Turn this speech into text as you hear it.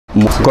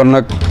kon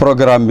nag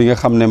programme bi nga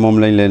xam ne moom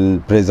lañ leen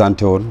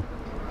présenté woon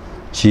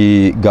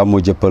ci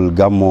gàmmu jëppal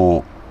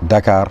gàmmu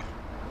Dakar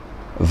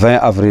 20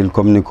 avril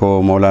comme ni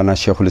ko Mawlana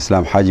Cheikhul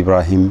Islam Hadj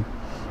Ibrahima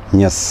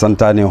Niass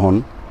santaane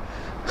woon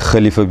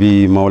xalifa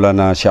bi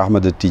Mawlana Cheikh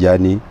Ahmed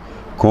Tidiane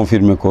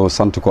confirmé ko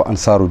sant ko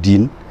ansaaru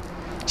diin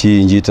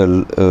ci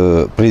njiital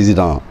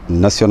président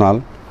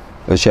national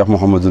Cheikh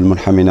Mouhamadul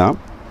Munhamina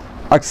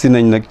agsi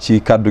nañ nag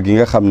ci kaddu gi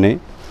nga xam ne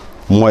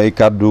mooy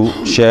kaddu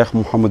Cheikh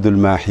Mouhamadul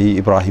Mahi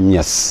Ibrahima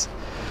Niass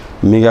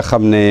mi nga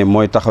xam ne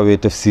mooy taxawee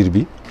tafsir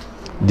bi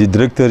di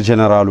directeur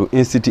généralu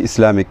institut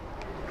islamique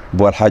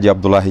bu Alxaaji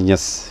Abdoulahi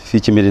Niass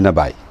fii ci Medina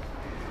Baye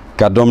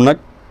kàddoom nag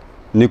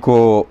ni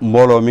ko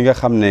mbooloo mi nga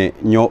xam ne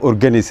ñoo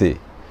organisé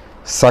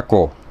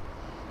sako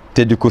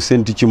te di ko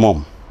séntu ci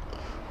moom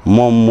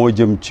moo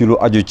jëm ci lu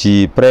aju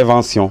ci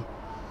prévention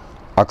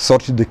ak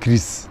sortie de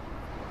crise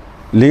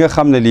li nga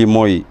xam ne lii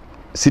mooy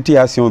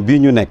situation bii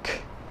ñu nekk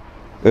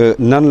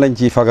nan lañ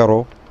ciy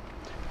fagaroo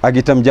ak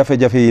itam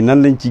jafe-jafe yi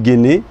nan lañ ci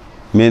génnee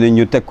mais ne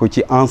ñu teg ko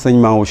ci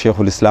enseignement wu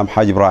Cheikhul Islam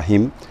Hadj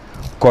Ibrahim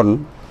kon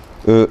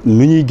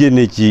nu ñuy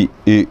génnee ci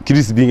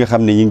crise bi nga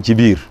xam ne ñu ngi ci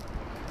biir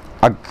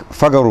ak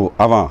fagaru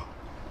avant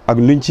ak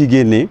nuñ ciy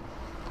génnee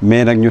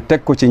mais nag ñu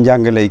teg ko ci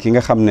njàngale ki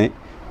nga xam ne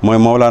mooy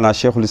Mawlana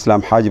Cheikhul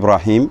Islam Hadj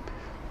Ibrahim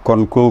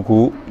kon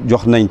kooku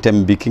jox nañ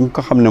thème bi ki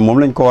nga xam ne moom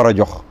lañ ko war a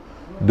jox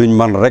duñ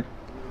man rek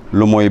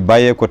lu mooy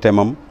bàyyee ko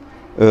temam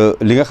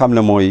li nga xam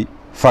ne mooy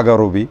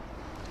fagaru bi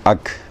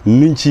ak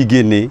nuñ ciy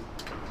génnee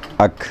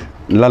ak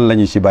lan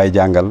lañu ci bàyyi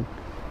jàngal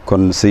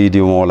kon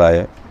Seydi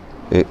Mawlaaya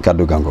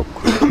kaddu gàngoog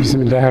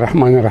bismillahi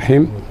rahmani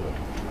rahim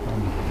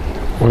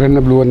wala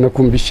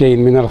nabluwannakum bi cheyin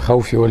min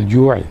alxawfi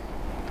waljuuci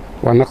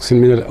wa naqsin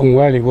min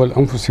alamwali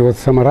walanfusi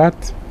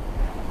walthamarat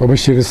wa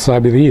bashir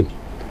alsabirin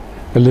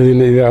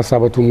alladina ida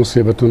asabatum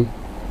musibatun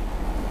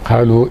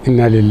qalu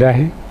inna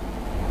lillahi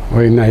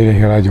wa inna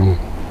ilayhi rajiun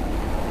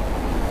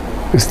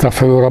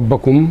استغفروا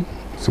ربكم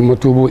ثم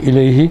توبوا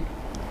إليه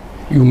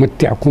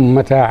يمتعكم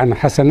متاعا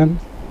حسنا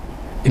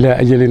إلى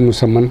أجل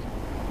مسمى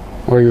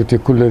ويؤتي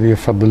كل ذي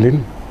فضل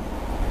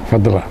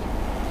فضلا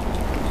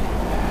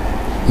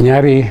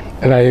ñaari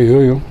raaya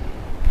yooyu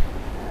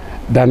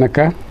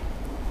daanaka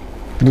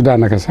du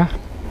daanaka sax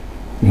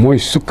mooy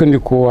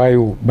sukkandiku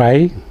waayu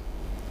Baay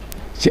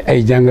ci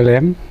ay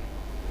jàngaleem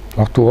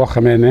waxtu woo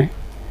xamee ne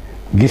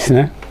gis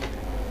na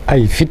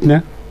ay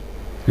fitna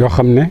yoo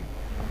xam ne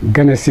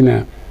ganesi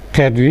na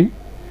xeet wi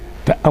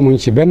te amuñ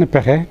ci benn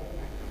pexe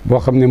boo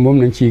xam ne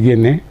moom lañ ciy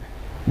génnee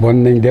bon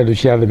nañ dellu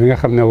ci yàlla bi nga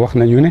xam ne wax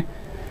nañu ne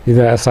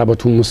ida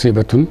asabatum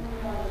musibatun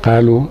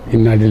qaalu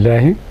inna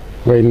lillahi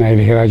wa inna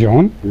ilayhi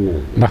rajiun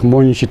ndax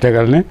moo ñu ci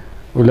tegal ne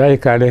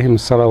ulaika alayhim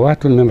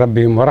salawatun min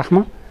rabbihim wa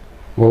rahma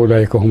wa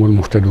ulaika humul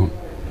muhtadun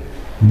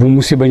bu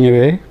musiba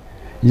ñëwee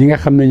ñi nga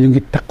xam ne ñu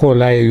ngi takkoo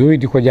laaya yooyu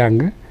di ko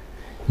jàng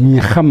ñi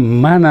xam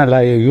maanaa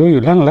laaya yooyu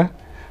lan la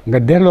nga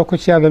delloo ko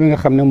ci yàlla mi nga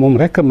xam ne moom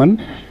rek a mën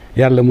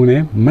yàlla mu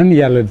ne man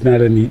yàlla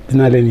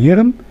dinaa leen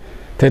yërëm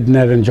te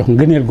dinaa leen jox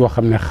ngëneel goo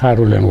xam ne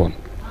xaaru leen woon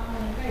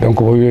donc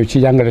boobu yooyu ci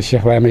jàngale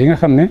Cheikh Ibrahima yi nga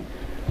xam ne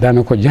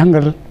daana ko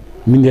jàngal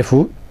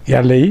mbindeefu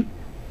yàlla yi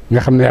nga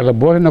xam ne yàlla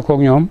boole na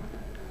kook ñoom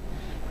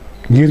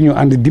ngir ñu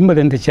ànd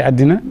dimbalante ci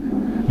àddina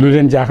lu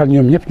leen jaaxal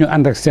ñoom ñëpp ñu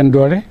ànd ak seen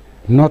doole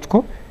noot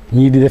ko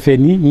ñii di defee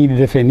nii ñii di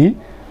defee nii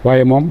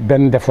waaye moom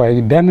benn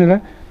defaay benn la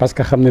parce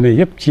que xam ne ne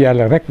yëpp ci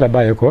yàlla rek la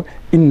bàyyi ko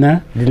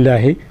inna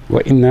lillahi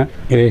wa inna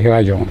ilayhi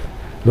rajiun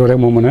loolu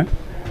rek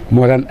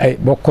moo daan ay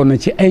bokkoon na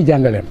ci ay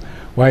jàngaleem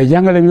waaye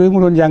jàngaleem yooyu mu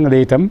doon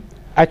jàngale itam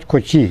aj ko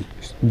ci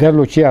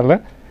dellu ci yàlla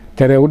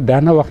te réewut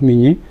daana wax nit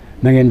ñi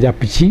na ngeen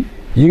jàpp ci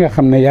yi nga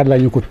xam ne yàlla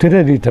ñu ko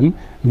tëral itam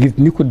ngir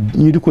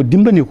ñu di ko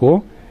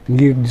dimbandikoo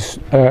ngir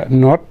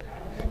noot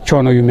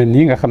coono yu mel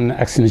nii nga xam ne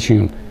agsi na ci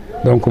ñun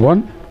donc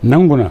bon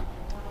nangu na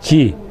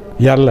ci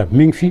yàlla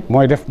mi ngi fi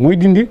mooy def mooy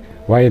dindi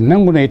waaye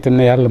nangu na itam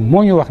ne yàlla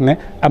moo ñu wax ne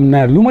am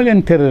naa lu ma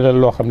leen tëralal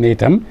loo xam ne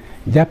itam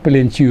jàpp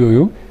leen ci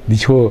yooyu di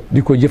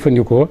ko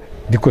jëfandikoo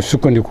di ko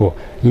sukkandikoo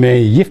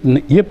mais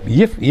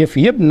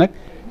yëpp nag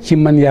ci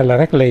man yàlla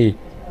rek lay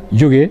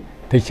jógee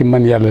te ci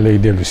man yàlla lay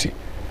dellu si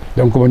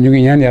donc bon ñu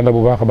ngi ñaan yàlla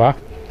bu baax a baax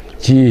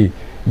ci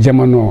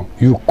jamono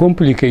yu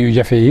compliqué yu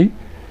jafe yi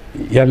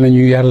yàlla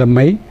ñu yàlla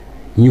may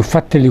ñu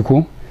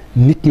fàttaliku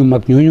nit ñu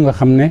mag ñooñu nga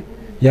xam ne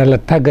yàlla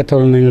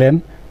tàggatal nañ leen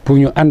pour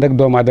ñu ànd ak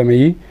doomu aadama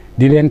yi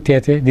di leen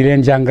teete di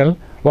leen jàngal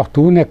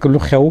waxtu wu nekk lu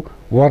xew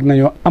war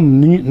nañoo xam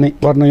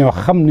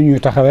nu ñuy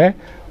taxawee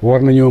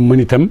war nañoo mën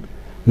itam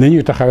na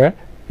ñuy taxawee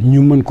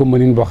ñu mën ko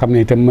mënin boo xam ne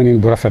itam mënin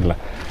bu rafet la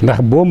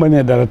ndax boo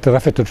mënee dara te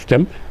rafetatu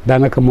itam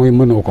daanaka mooy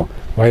mënoo ko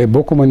waaye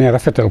boo ko mënee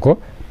rafetal ko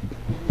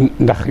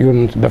ndax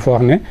yoon dafa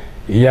wax ne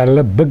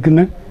yàlla bëgg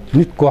na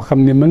nit koo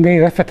xam ne ma ngay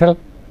rafetal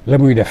la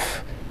muy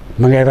def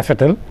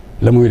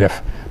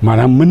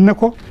maanaam mën na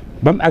ko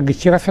ba mu àgg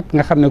ci rafet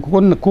nga xam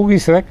ne ku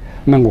gis rek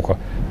nangu ko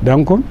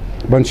donc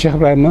bon Cheikh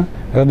Ibrahima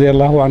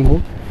radiallahu anhu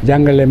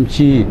jàngaleem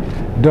ci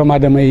doomu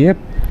aadama yi yëpp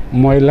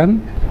mooy lan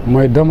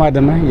mooy doomu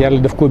aadama yàlla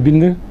daf ko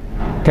bind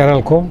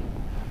teral ko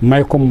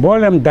may ko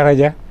mbooleem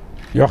daraja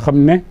yoo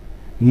xam ne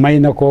may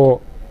na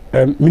ko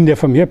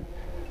mbindeefam yëpp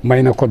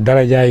may na ko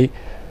darajaay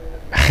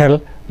xel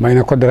may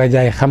na ko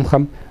darajaay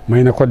xam-xam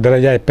may na ko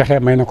darajaay pexe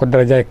may na ko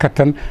darajaay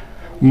kattan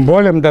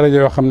mboolem daraja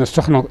yoo xam ne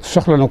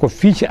soxla na ko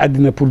fii ci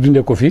àddina pour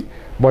dundee ko fi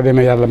boo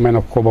demee yàlla may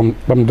na ko ba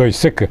mu doy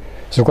sëkk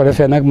su ko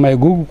defee nag may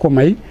googu ko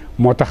may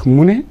moo tax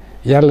mu ne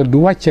yàlla du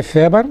wàcce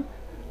feebar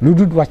lu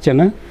dul wàcce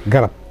na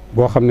garab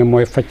boo xam ne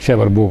mooy faj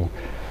feebar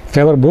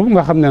boobu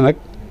nga xam ne nag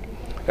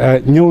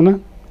ñëw na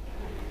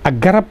ak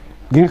garab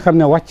gi nga xam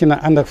ne wàcc na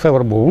ànd ak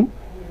feebar boobu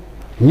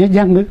ña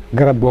jàng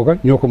garab googa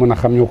ñoo ko mën a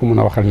xam ñoo ko mën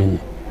a waxal nit ñi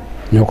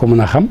ñoo ko mën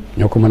a xam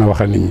ñoo ko mën a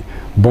waxal nit ñi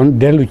bon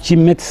dellu ci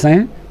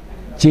médecin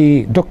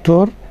ci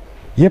docteur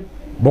yëpp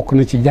bokk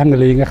na ci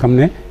jàngale yi nga xam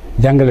ne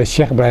jàngale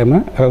Cheikh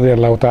Ibrahima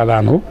radiallahu taala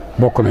anhu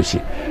bokk na ci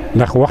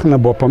ndax wax na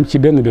boppam ci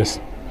benn bés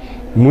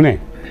mu ne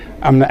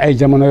am na ay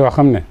jamono yoo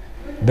xam ne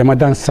dama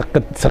daan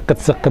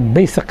sëqat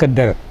bay sëqat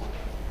deret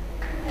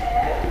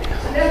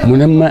mu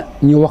ne ma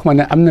ñu wax ma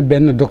ne am na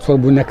benn docteur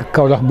bu nekk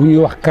Kaolack bu ñuy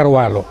wax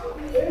Karwaalo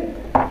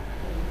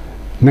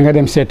na nga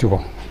dem seeti ko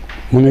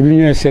mu ne bi ñu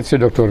ñëwee seet si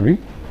docteur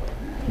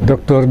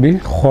bi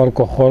xool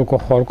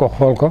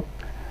ko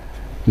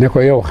ne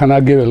ko yow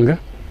xanaa géwél nga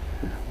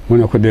mu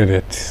ne ko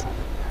déedéet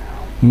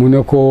mu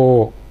ne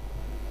ko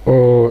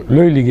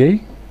looy liggéey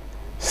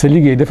sa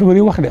liggéey dafa bëri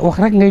wax de wax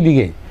rek ngay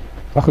liggéey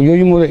wax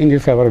yooyu moo la indil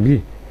feebar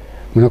bii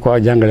mu ne ko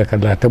jàngalekat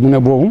laa te mu ne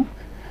boobu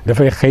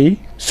dafay xëy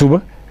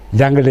suba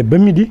jàngale ba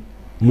midi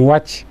mu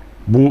wàcc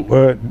bu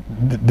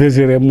 2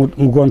 heures mu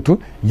gontu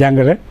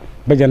jàngale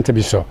ba jant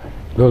bi so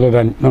loolu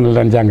noonu la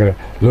daan jàngale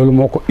loolu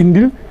moo ko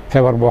indil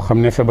feebar boo xam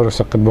ne feebaru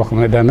saqat boo xam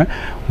ne daana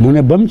mu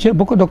ne ba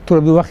ko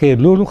docteur bi waxee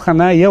loolu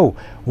xanaa yow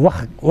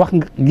wax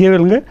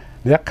géwél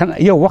nga xanaa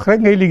yow wax rek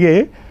ngay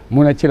liggéeyee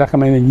mu ne ci la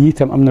xamee ne ñii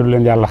itam am na lu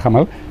leen yàlla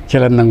xamal ci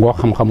la nangoo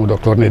xam-xamu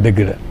docteur ne dëgg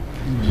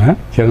la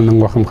ci la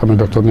nangoo xam-xamu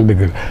docteur ne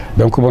dëgg la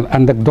donc bon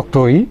ànd ak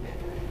docteur yi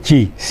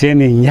ci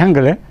seeni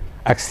njàngale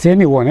ak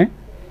seeni wone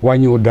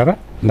wàññiwul dara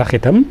ndax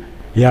itam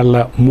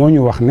yàlla moo ñu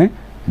wax ne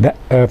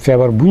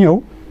feebar bu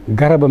ñëw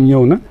garabam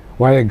ñëw na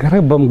waaye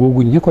garabam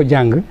googu ñi ko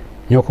jàng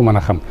ñoo ko mën a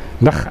xam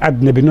ndax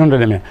àddina bi noonu la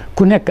demee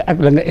ku nekk ak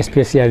la nga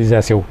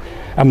spécialisation wu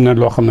am na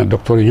loo xam ne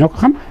docteur yi ñoo ko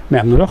xam mais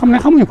am na loo xam ne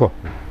xamuñu ko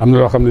am na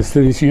loo xam ne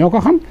sëriñ si ñoo ko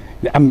xam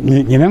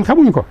ñeneen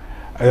xamuñu ko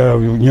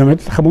ñoom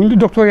it xamuñu lu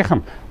docteur yi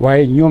xam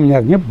waaye ñoom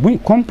ñaar ñëpp buñ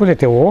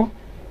complété woo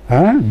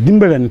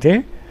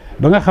dimbalante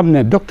ba nga xam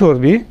ne docteur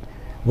bi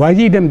waa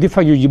jiy dem di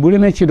faju ji bu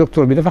demee ci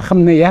docteur bi dafa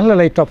xam ne yàlla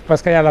lay topp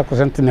parce que yàlla ko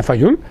sant ne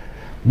fajul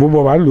bu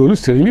boobaa loolu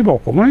sëriñ bi boo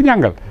ko mën a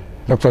jàngal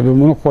docteur bi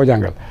mënu koo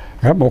jàngal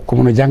boo ko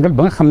mën a jàngal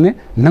ba nga xam ne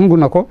nangu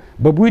na ko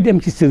ba buy dem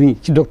ci sëriñ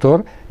ci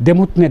docteur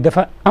demut ne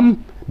dafa am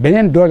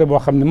beneen doole boo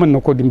xam ne mën na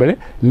koo dimbale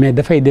mais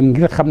dafay dem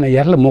ngir xam ne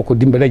yàlla moo ko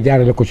dimbale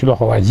jaarale ko ci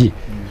loxo waa ji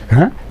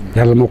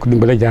yàlla moo ko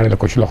dimbale jaarale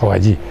ko ci loxo waa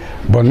ji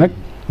bon nag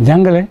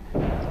jàngale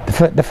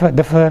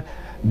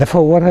dafa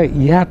war a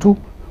yaatu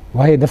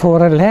waaye dafa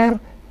war a leer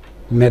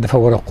mais dafa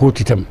war a xóot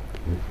itam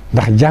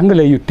ndax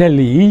jàngale yu tell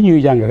yi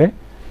ñuy jàngale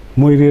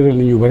mooy réeral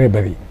na ñu bëree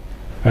bëri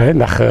waaye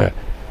ndax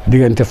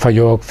diggante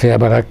fajoo ak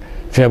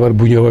feebar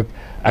bu ñëw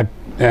ak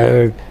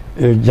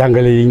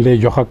jàngale yi ñu lay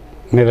jox ak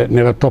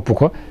ne la topp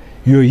ko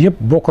yooyu yëpp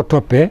boo ko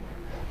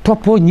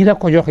toppoo ñi la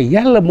ko jox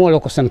yàlla moo la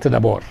ko sant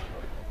d'abord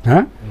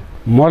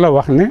moo la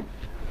wax ne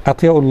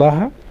atiyu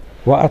llaha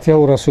wa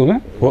atiyu rasula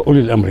wa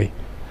ulil amri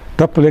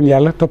topp leen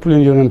yàlla topp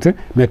leen yonante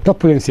mais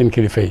topp leen seen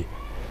kilifa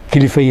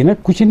yi nag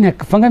ku ci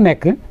nekk fa nga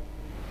nekk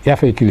yaa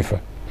fay kilifa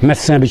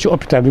médecin bi ci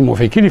hôpital bi moo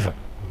fay kilifa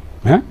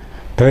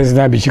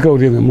président bi ci kaw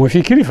réew mi moo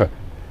fi kilifa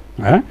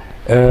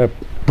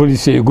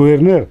policier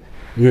gouverneur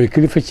ñooy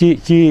kilifa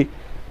ci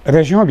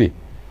région bi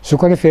su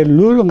ko defee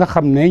loolu nga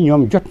xam ne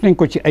ñoom jot nañ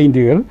ko ci ay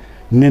ndigal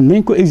ne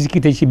nañ ko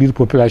exécuter ci biir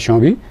population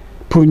bi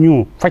pour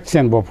ñu faj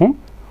seen bopp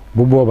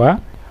bu boobaa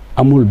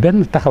amul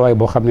benn taxawaay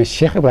boo xam ne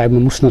Cheikh Ibrahima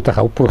mus na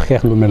taxaw pour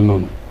xeex lu mel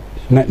noonu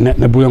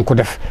na bu leen ko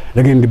def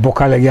da ngeen di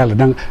bokkaale ak yàlla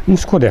danga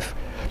mus ko def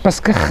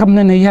parce que xam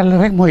na ne yàlla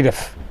rek mooy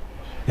def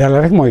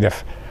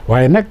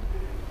waaye nag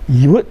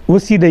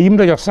wasiila yi mu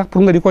la jox sax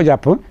pour nga di ko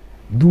jàpp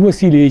du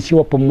wasiila yi ci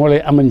woppam moo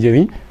lay amal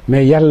njëriñ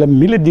mais yàlla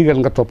mi la digal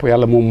nga topp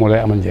yàlla moom moo lay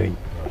amal njëriñ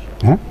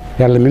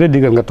yàlla mi la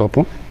digal nga topp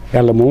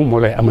yàlla moom moo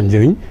lay amal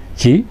njëriñ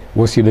ci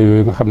wasiila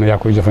yooyu nga xam ne yaa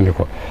koy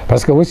jëfandikoo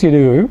parce que wasiila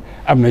yooyu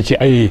am na ci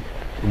ay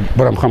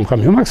borom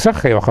xam-xam yu mag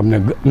sax yoo xam ne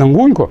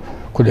nanguwuñ ko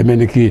ku demee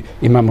ni kii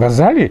imam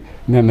Ghazali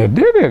nee na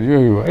déedéet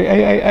yooyu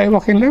ay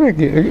waxin la rek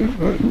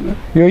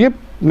yooyu yëpp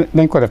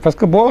nañ ko def parce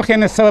que boo waxee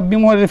ne sabab bi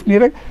moo def nii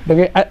rek da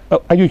ngay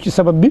aju ci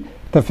sabab bi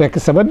te fekk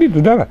sabab bi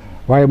du dara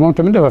waaye moom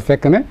tamit dafa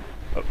fekk ne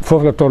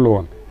foofu la toll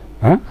woon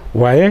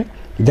waaye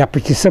jàpp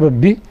ci sabab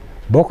bi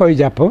boo koy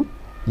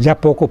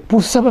jàppoo ko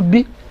pour sabab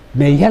bi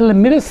mais yàlla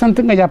mi la sant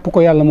nga jàpp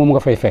ko yàlla moom nga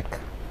fay fekk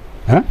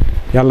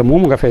yàlla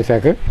moom nga fay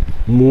fekk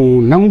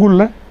mu nangul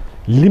la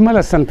li ma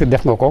la sant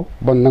def nga ko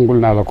bon nangul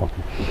naa la ko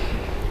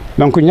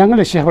donc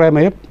njàngale Cheikh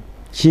Ibrahima yëpp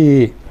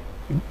ci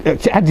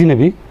àddina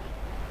bi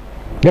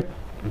yëpp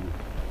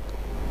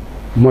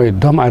mooy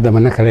doomu aadama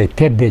naka lay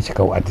teddee ci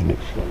kaw àddina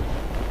bi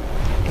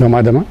doomu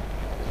aadama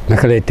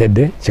naka lay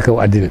teddee ci kaw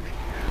àddina bi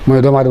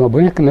mooy doomu aadama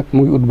bu nekk nag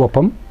mu ngi ut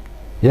boppam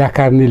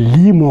yaakaar ne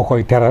lii moo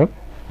koy teral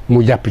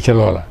mu jàpp ca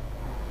loola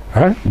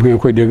bu ngeen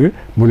koy dégg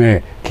mu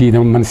ne kii ne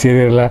man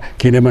séeréer la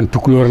kii ne man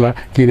tukulóor la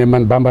kii ne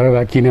man bambara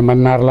la kii ne man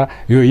naar la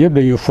yooyu yëpp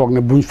dañuy foog ne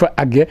buñ fa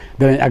àggee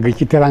danañ àgg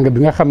ci teranga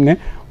bi nga xam ne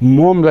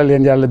moom la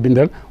leen yàlla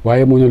bindal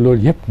waaye mu ne loolu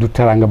yëpp du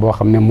teranga boo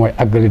xam ne mooy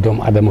àggali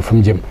doomu aadama fa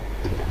mu jëm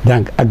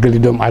donc àggali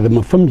doomu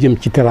aadama fa mu jëm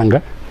ci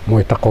teranga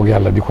mooy taqoog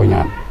yàlla di ko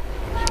ñaan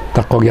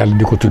taqoog yàlla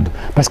di ko tudd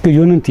parce que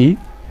yonent yi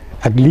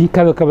ak liñ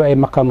kawe kawe ay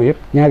maqaama yëpp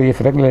ñaari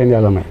yëf rek la leen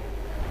yàlla may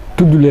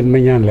tudd leen ma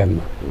ñaan leen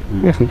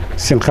ma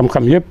seen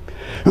xam-xam yëpp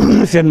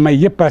seen may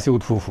yëpp passé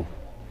wut foofu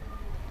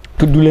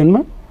tudd leen ma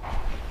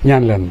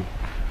ñaan leen ma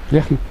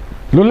jeex na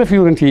loolu la fi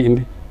yonent yi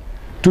indi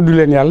tudd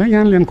leen yàlla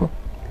ñaan leen ko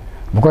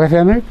bu ko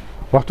defee nag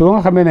waxtu ba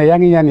nga xamee ne yaa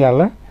ngi ñaan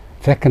yàlla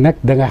fekk nag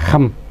da nga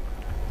xam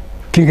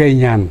ki ngay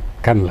ñaan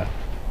kan la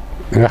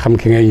da nga xam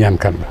ki ngay ñaan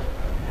kan la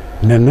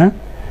nee na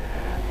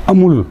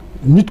amul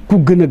nit ku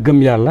gën a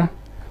gëm yàlla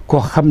koo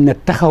xam ne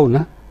taxaw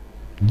na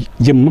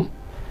jëmm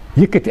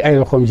yëkkati ay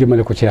loxoom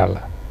jëmale ko ci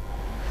yàlla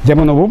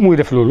jamono boobu muy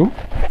def loolu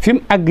fi mu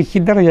àgg ci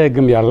dara yaay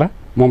gëm yàlla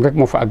moom rek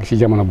moo fa àgg ci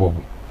jamono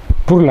boobu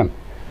pour lan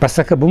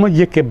parce que bu ma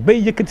jékkee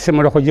bay yëkkati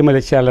sama loxo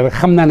jëmale ci yàlla rek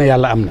xam naa ne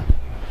yàlla am na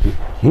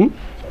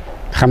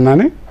xam naa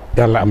ne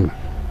yàlla am na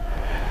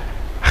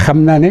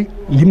xam naa ne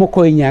li ma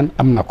koy ñaan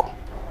am na ko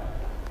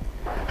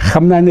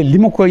xam naa ne li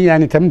ma koy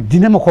ñaan itam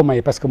dina ma ko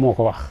may parce que moo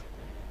ko wax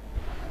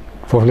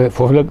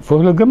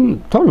foofu la gëm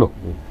toll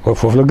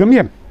foofu la gëm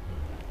yem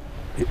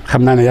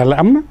xam naa ne yàlla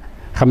am na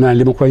xam naa ne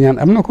li ma koy ñaan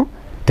am na ko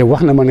te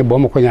wax na ma ne boo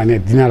ma ko ñaanee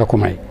dinaa la ko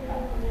may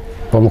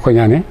boo ma ko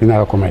ñaanee dinaa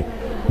la ko may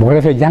boo ko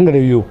defee jàngale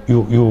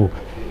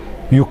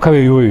yu kawe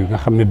yooyu nga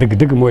xam ne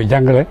dëgg-dëgg mooy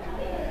jàngale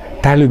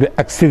taalibe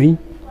ak sëriñ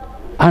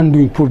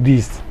ànduñ pour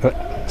di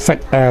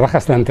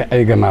raxaslante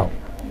ay gannaaw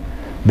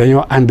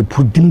dañoo ànd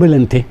pour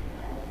dimbalante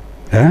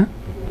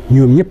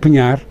ñoom ñëpp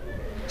ñaar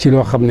ci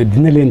loo xam ne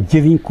dina leen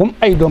jëriñ comme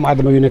ay doomu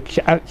aadama yu nekk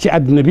ci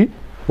àdduna bi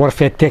war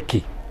fee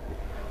tekki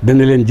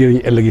dana leen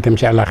jëriñ ëllëg itam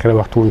ci àllaaxira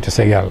waxtu wuñ te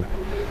seeg yàlla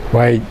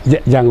waaye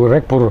jàngul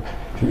rek pour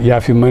yaa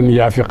fi mën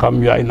yaa fi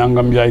xam yaay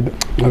nangam yaay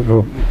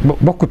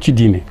bokkut ci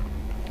diine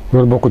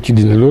loolu bokkut ci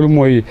diine loolu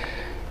mooy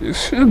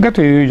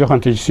gâteau yooyu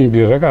joxante ci suñu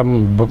biir rek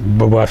am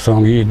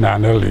boisson yi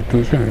naanal et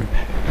tout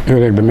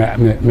yooyu rek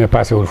mais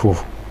passé wul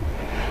foofu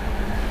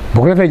bu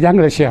ko defee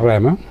jàngale Cheikh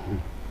Ibrahima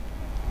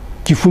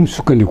ci fu mu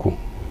sukkandiku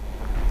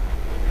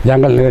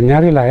jàngal na leen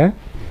ñaari laaya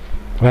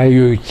waaye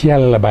yooyu ci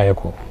yàlla la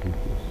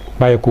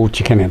bàyyeekoo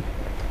ci keneen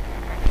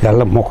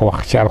yàlla moo ko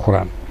wax ci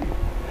alxuraan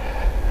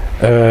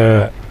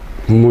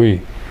muy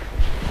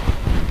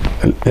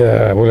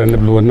wala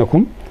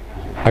nabluwannakum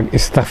ak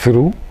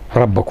istaghfiru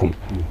rabbakum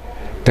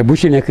te bu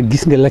ci nekk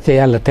gis nga la ca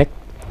yàlla teg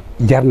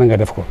jar na nga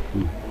def ko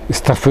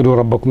istaghfiru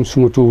rabbakum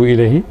suma tuubu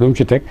ilayhi lu mu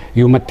ci teg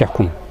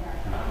yumatti'kum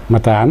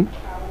mataan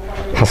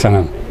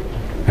hasanan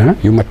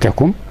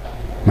yumatti'kum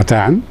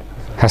mataan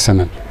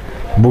hasanan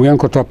bu ngeen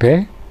ko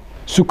toppee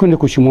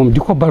sukkandiku ci moom di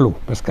ko balu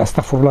parce que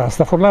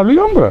astaghfirullah lu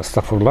yomb la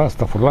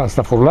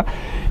astaghfirullah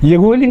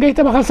yëgoo li ngay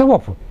tabaxal sa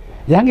bopp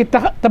yaa ngi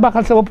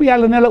tabaxal sa bopp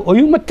yàlla ne la wa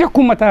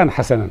yumatti'kum mataan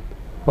hasanan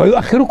wa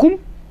yu'akhirukum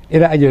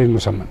ila ajalin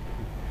musamman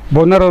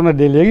boo naroon a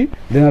dee léegi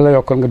dina la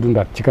yokkal nga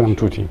dundaat ci kanam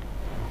tuuti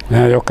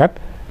dina la yokkaat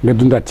nga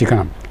dundaat ci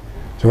kanam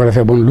su ko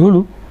defee bon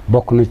loolu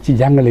bokk na ci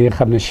jàngale yi nga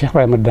xam ne Cheikh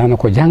Ibrahima daana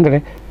ko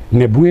jàngale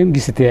ne bu ngeen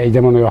gisatee ay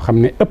jamono yoo xam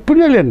ne ëpp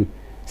na leen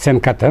seen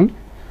kattan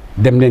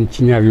dem leen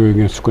ci ñaar yooyu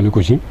ngeen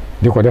sukkandiku ci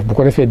di ko def bu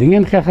ko defee di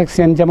ngeen xeex ak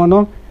seen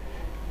jamono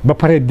ba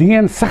pare di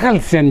ngeen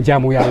saxal seen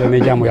jaamu yàlla ne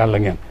jaamu yàlla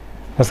ngeen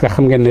parce que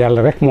xam ngeen ne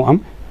yàlla rek moo am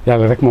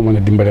yàlla rek moo mën a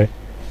dimbale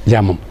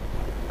jaamam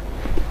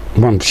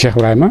bon Cheikh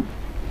Ibrahima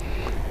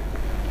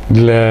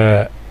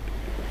la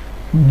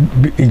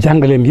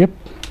jàngaleem yëpp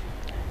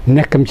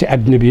nekkam ci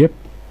àddina bi yëpp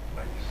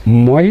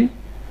mooy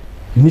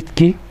nit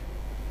ki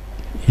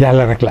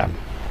yàlla rek la am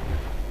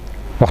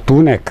waxtu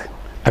wu nekk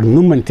ak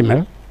nu mënti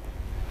mel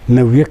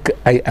na wékk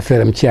ay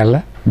affaire am ci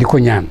yàlla di ko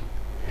ñaan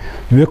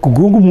wékk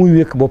googu muy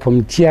wékk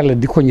boppam ci yàlla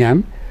di ko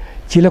ñaan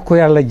ci la ko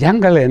yàlla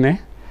jàngalee ne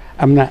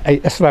am na ay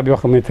asbaab yoo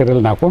xam ne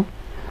tëral naa ko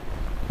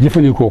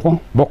jëfandikoo ko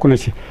bokk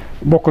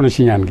na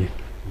ci ñaan gi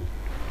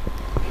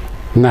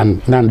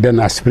naan benn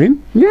aspirine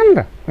ñaan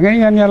la da ngay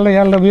ñaan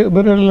yàlla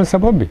bëral la sa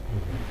bopp bi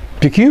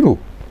pikiiru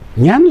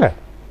ñaan la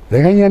da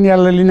ngay ñaan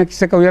yàlla li nekk ci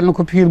sa kaw yàlla na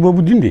ko pikiir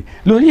boobu dindi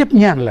loolu yëpp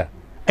ñaan la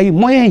ay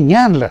moyen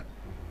ñaan la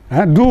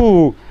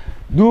du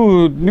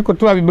ni ko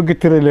tubaab bi bëgg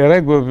tëralee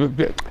rek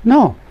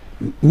non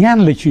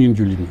ñaan la ci ñun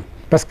jullit ñi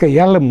parce que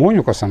yàlla moo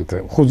ñu ko sant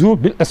xuzu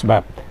bil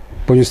asbaab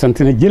pour ñu sant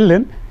ne jël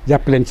leen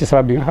jàpp leen ci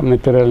sabab bi nga xam ne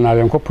tëral naa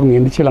leen ko pour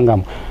ngeen di ci la nga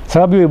am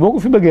sabab yooyu boo ko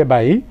fi bëggee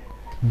bàyyi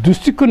du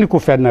sukkandiku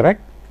fenn rek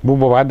bu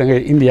boobaa da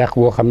ngay indi yàq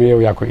boo xam ne yow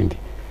yaa ko indi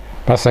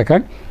parce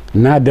que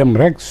naa dem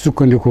rek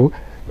sukkandiku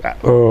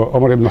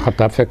Omar ibn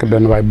Khattab fekk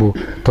benn waay bu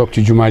toog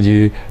ci jumaa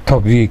ji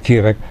toog di kii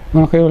rek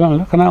mu ne ko yow lan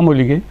la xanaa amoo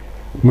liggéey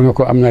mu ne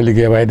ko am naa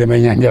liggéey waaye damay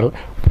ñaan yàlla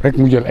rek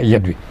mu jël ay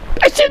yet wi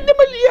acci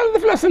dama yàlla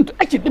daf laa sant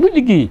acci dama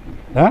liggéey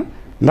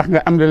ndax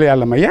nga am la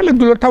yàlla may yàlla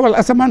du la tawal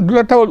asamaan du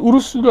la tawal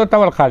urus du la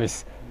tawal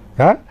xaalis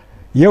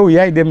yow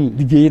yaay dem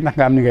liggéey ndax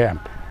nga am ni ngay am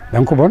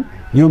donc bon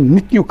ñoom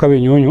nit ñu kawe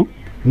ñooñu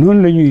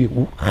noonu la ñuy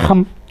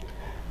xam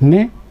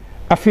ne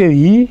affaire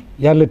yii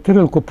yàlla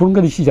tëral ko pour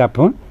nga di ci jàpp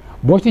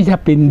boo ci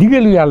jàppee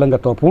ndigalu yàlla nga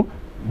topp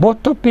boo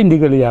toppee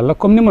ndigalu yàlla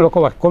comme ni ma la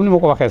ko wax comme ni ma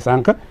ko waxee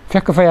sànq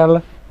fekk fa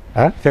yàlla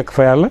fekk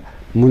fa yàlla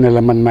mu ne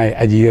la man maay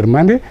aji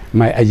yërmande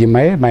maay aji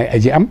maye maay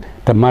aji am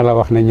te maa la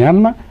wax ne ñaan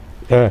ma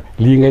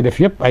lii ngay def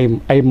yëpp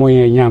ay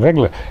moyens ñaan rek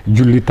la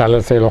julli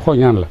tàllal say loxo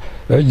ñaan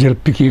la jël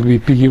pikiir bi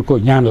pikiir ko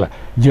ñaan la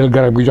jël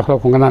garab gi jox la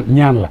ko nga naan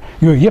ñaan la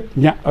yooyu yëpp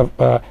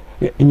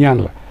ñaan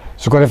la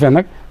su ko defee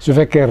nag su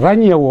fekkee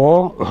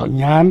ràññewoo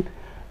ñaan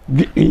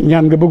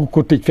nga bëgg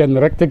ko tëj fenn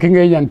rek te ki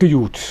ngay ñaan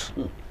tëjuwut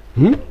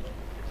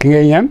ki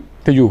ngay ñaan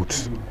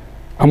tëjuwut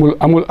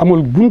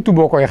amul buntu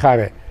boo koy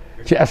xaaree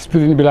ci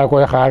aspirine bi laa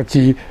koy xaar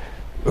ci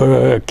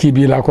kii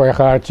bi laa koy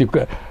xaar ci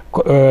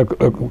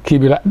kii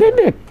bi la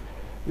déedéet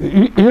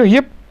yooyu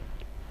yëpp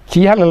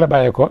ci yàlla la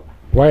bàyyee ko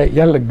waaye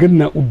yàlla gën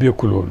naa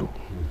ubbeeku loolu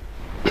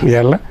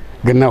yàlla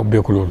gën naa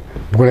ubbeeku loolu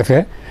bu ko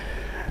defee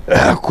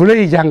ku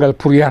lay jàngal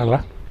pour yar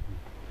la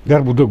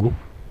yar bu dëggu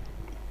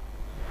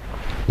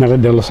na la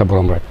delloo sa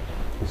borom rek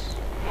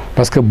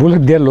parce que bu la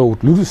delloowut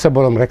lu dul sa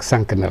borom rek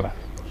sànq na la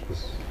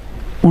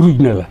uruj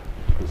na la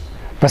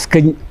parce que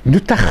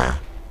du tax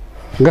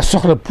nga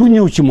soxla pour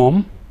ñëw ci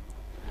moom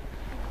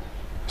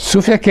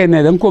su fekkee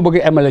ne da nga koo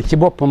bëgg a amale ci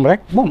boppam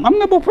rek moom am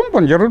na boppam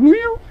kon jarul muy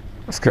ñëw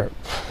parce que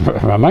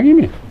maa ngi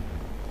nii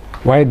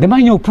waaye damaa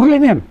ñëw pour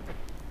leneen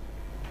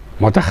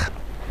moo tax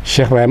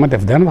Cheikh Ibrahima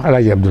def daan wax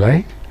Alaaji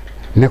Abdoulaye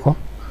ne ko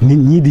nit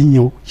ñi di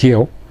ñëw ci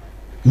yow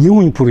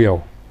ñëwuñ pour yow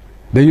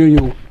dañoo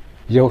ñëw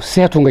yow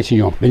seetu nga ci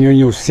ñoom dañoo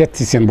ñëw seet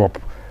ci seen bopp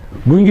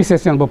buñ gisee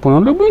seen bopp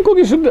noonu la buñ ko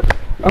gisul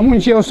amuñ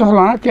ci yow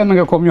soxla kenn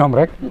nga comme ñoom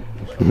rek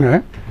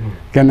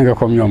kenn nga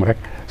comme ñoom rek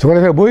su ko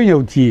defee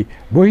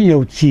booy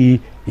ñëw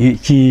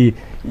ci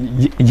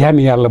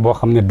jaami yàlla boo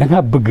xam ne da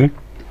ngaa bëgg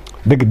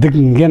dëgg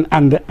ngeen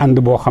ànd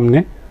boo xam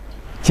ne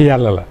ci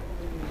yàlla la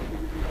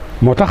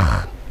moo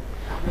tax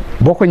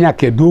boo ko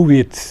ñàkkee doo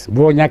wéet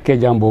boo ñàkkee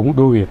jaam boobu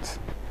doo wéet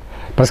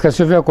parce que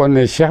su fekkoon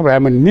ne Cheikh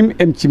Ibrahima ni mu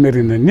em ci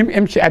Mérina ni mu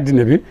em ci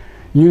àddina bi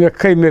ñu ne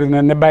xëy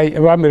Mérina ne bàyyi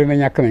waa Mérina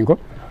ñàkk nañ ko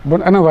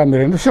bon ana waa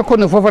Mérina su fekkoon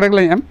ne foofu rek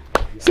lañ am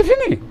c'est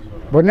fini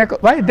boo nekk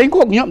waaye dañ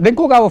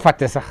koo gaaw a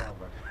fàtte sax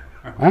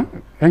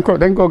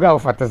dañ koo gaaw a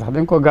fàtte sax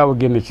dañ koo gaaw a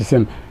génne ci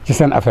seen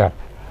affaire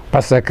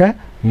parce que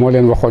moo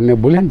leen waxoon ne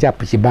bu leen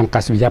jàpp ci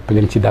bànqaas bi jàpp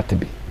leen ci dàtt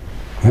bi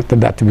te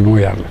dàtt bi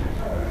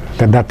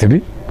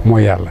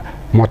mooy yàlla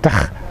moo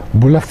tax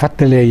bu la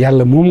fàttalee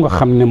yàlla moom nga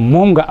xam ne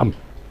moom nga am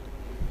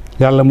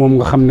yàlla moom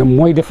nga xam ne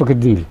mooy def ak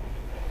dindi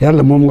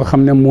yàlla moom nga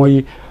xam ne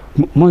mooy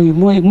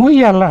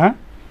yàlla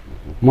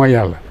mooy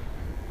yàlla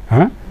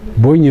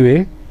boo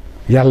ñëwee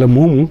yàlla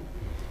moom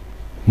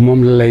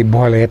la lay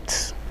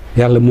booleet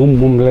yàlla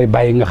moom la lay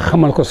bàyyi nga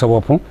xamal ko sa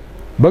bopp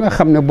ba nga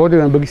xam ne boo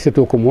demee ba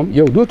gisatoo ko moom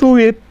yow dootoo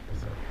wéet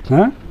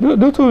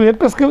dootoo wéet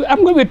parce que am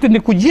nga wéttandi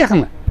ku jeex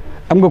na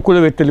am nga ku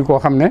la wéttali koo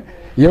xam ne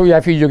yow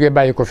yaa fiy jógee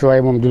bàyyi ko fi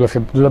waaye moom du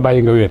la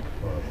bàyyi nga wéet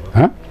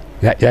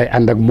yaay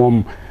ànd ak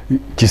moom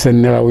ci sa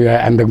nelaw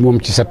yaay ànd ak moom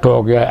ci sa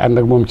toog yaay ànd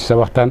ak moom ci sa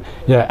waxtaan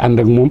yaay ànd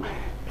ak moom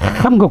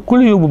xam nga ku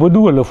la yóbbu ba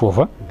dugal la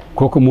foofa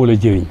kooku moo la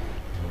jëriñ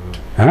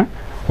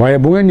waaye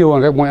bu ngeen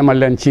ñëwoon rek mu amal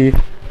leen ci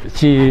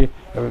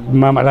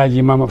maam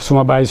alaaji maam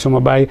suma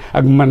baay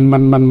ak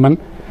man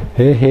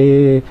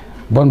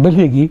bon ba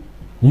léegi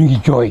ñu ngi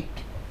jooy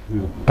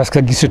parce que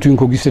gisatuñ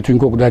ko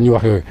daan ñu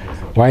wax yooyu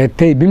waaye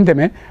tey bi mu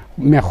demee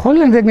mais xool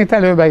leen rek ni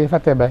taalibe Baay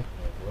fàttee Baay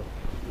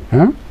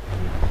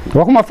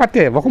waxuma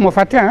fàtte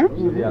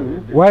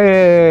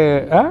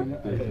waaye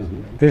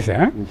c'est ça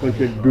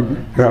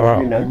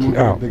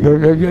waaw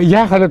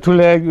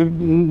jaaxalatule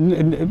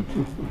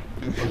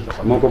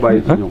moo ko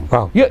bàyyi ci ñoom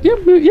waaw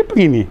yëpp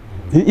ngi nii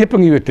yëpp a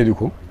ngi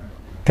wettaliku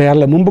te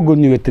yàlla moom bëggoon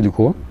ñu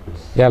wettalikoo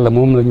yàlla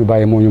moom la ñu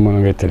bàyyi moo ñu mën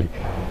a wettali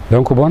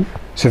donc bon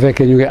su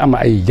fekkee ñu ngi am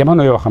ay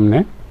jamono yoo xam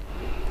ne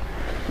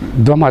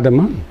doomu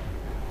aadama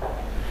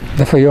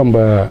dafa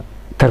yomba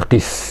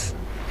tarxiis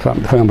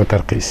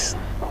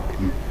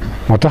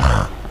moo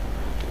tax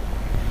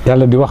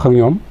yàlla di wax ak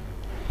ñoom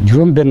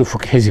juróom benn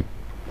fukki xisib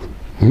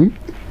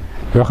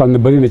yoo xam ne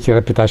bëri na ci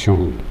réputation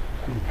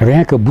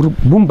rien que bu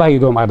mu bàyyi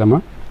doomu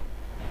aadama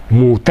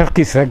mu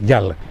tarxiis rek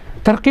jàll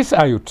tarxiis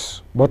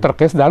ayut boo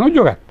tarxiis daanoo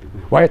jógaat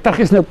waaye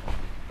tarxiis nag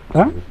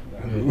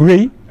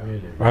wéy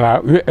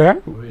voilà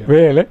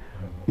wéyale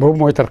boobu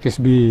mooy tarxiis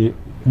bi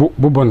bu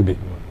bon bi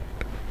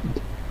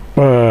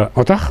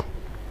moo tax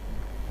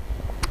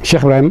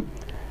Cheikh Ibrahima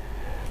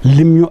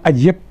lim ñu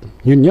aj yëpp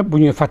ñun ñëpp bu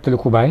ñuy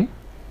fàttaliku Baay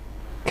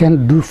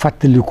kenn du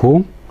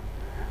fàttalikoo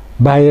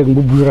Baay ak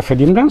mbubb yu rafet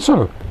yi mu daan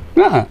sol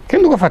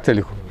kenn du ko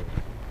fàttaliku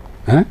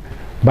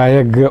Baay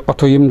ak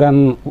oto yi mu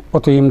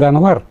daan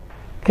war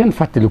kenn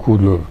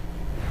fàttalikuwul loolu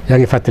yaa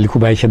ngi fàttaliku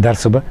Baay ci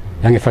dars ba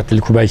yaa ngi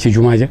fàttaliku Baay ci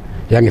jumaa ja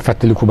yaa ngi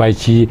fàttaliku Baay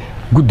ci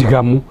guddi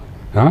gàmmu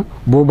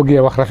boo bëggee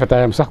wax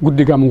rafetaayam sax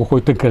guddi gàmmu nga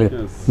koy tënkale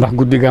ndax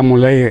guddi gàmmu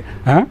lay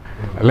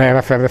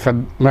rafet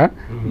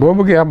boo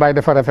bëggee wax Baay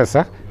dafa rafet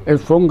sax il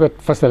faut nga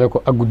fasale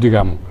ko ak guddi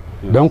gàmmu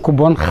donc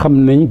bon xam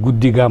nañ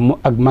guddi gàmmu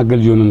ak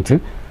màggal yonent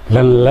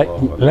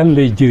lan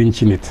lay jëriñ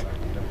ci nit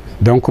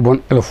donc bon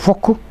il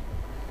faut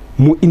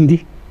mu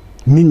indi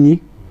nit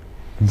ñi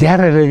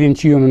jaarale leen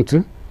ci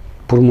yonent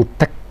pour mu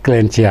takk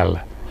leen ci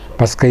yàlla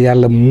parce que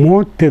yàlla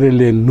moo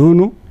tëralee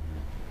noonu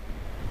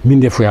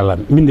mbindeefu yàlla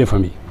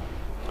mbindeefam yi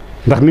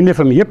ndax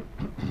mbindeefam yëpp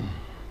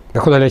da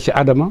ko dalee ci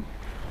Adama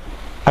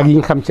ak yi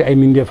nga xam ci ay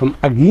mbindeefam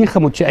ak yi nga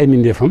xamul ci ay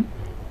mbindeefam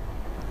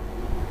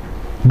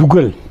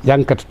dugal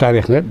jàngkatu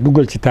taarix nga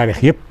dugal ci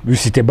taarix yëpp yu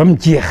cité ba mu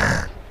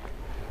jeex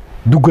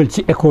dugal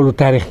ci école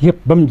taarix yëpp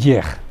ba mu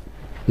jeex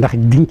ndax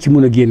di nga ci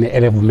mën a génne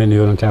élève bu mel ni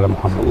yonent Yàlla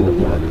Muhammad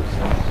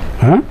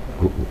ah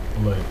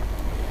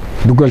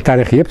dugal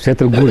taarix yëpp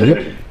seetal góor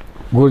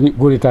yëpp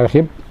góor yi taarix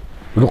yëpp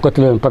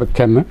ruqati leen par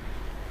kenn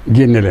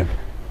génne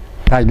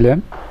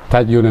leen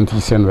taaj yonent ci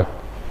seen wet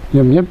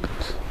ñoom ñëpp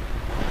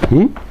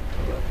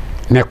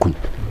nekkuñ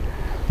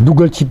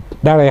dugal ci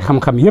daaray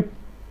xam-xam yëpp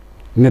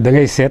ne da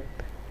ngay seet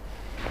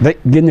da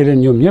génne leen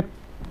ñoom ñëpp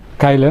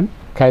kaay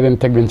leen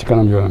teg leen ci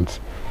kanam yonent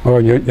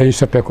waaw dañu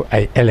soppeeku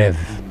ay élèves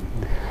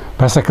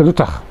parce que lu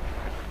tax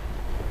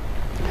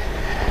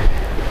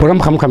borom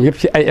xam-xam yëpp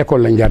ci ay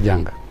école lañ jaar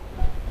jàng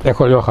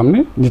école yoo xam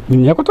ne nit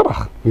ñee ko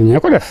tabax nit ñee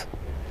ko def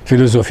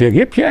philosophie ak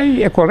yëpp ci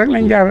ay école rek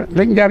lañ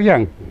jaar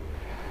jàng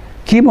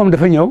kii moom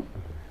dafa ñëw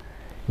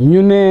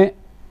ñu ne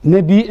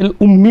nabi al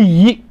ummi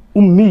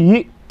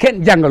yi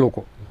kenn jàngalu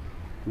ko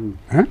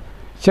ah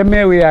ca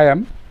meewu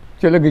yaayam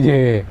ca la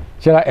gëjee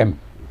ca la em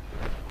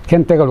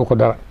kenn tegalu ko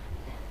dara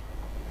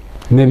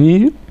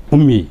nabi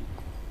ummi yi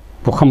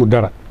bu xamul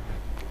dara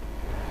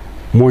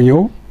moo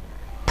ñëw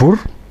pour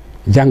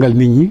jàngal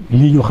nit ñi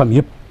lii ñu xam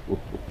yëpp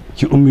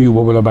ci ummi yu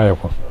boobu la bàyyee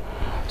ko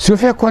su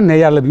fekkoon ne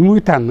yàlla bi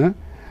muy tànn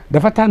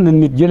dafa tànn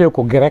nit jëlee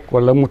ko grec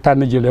wala mu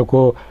tànn jëlee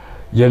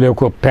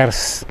ko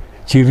perse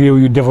ci réew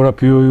yu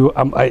développé yooyu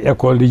am ay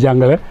école di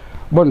jàngale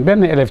bon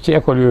benn élève ci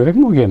école yooyu rek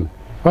moo génn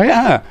waaye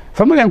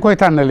fa mu leen koy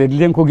tànnalee di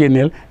leen ko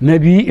génneel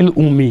nabi il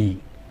ummi yi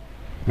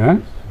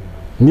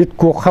nit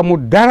ko xamul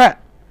dara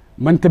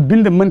mënta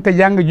bind mënta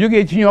jàng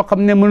jógee ci ñoo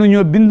xam ne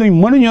mënuñoo bind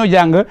mënuñoo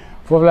jàng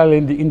foofu laa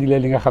leen di indi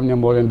leen li nga xam ne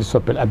moo leen di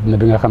soppil adduna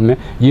bi nga xam ne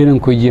yéen a ngi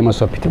koy jéem a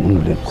soppi te mënu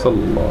leen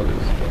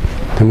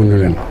te mënu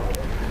leen ko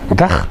moo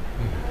tax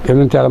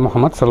yonent Yàlla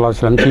Muhammad sallallahu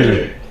alayhi wa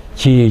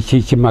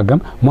sallam ci màggam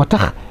moo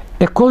tax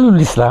école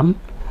l'islam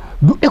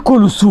du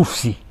école suuf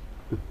si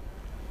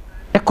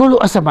école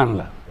asamaan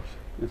la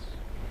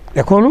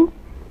école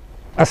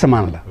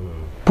asamaan la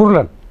pour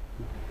lan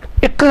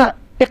iqra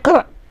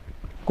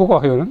ku ko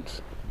wax yonent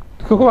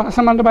ku ko wax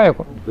asamaan la bàyyee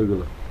ko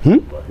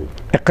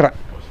iqra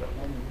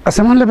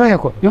asamaan la bàyyee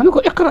ko yow ne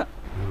ko iqra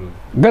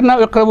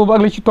gannaaw iqra boobu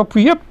ak la ci topp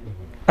yëpp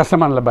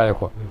asamaan la bàyyee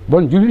ko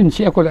bon jullit ñi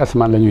ci école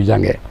asamaan la ñuy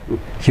jàngee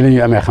ci la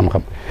ñuy amee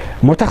xam-xam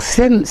moo tax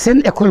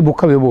seen école bu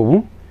kawe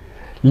boobu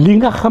li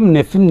nga xam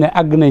ne fi mu ne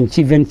àgg nañ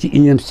ci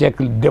 21e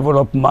siècle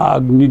développement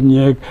ak nit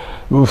ñeeg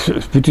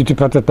pititi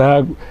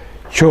patata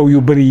coow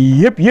yu bëri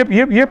yi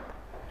yëpp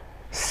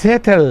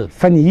seetal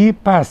fan yi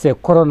passé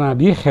corona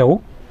bi xew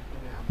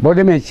boo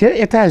demee ci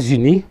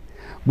États-Unis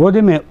boo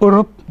demee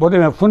Europe boo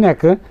demee fu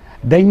nekk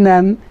dañ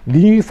naan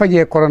li ñuy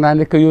fajee corona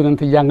nekk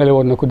yonent jàngale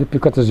woon na ko depuis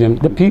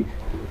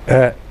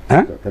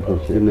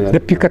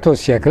 14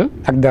 siècle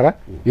ak dara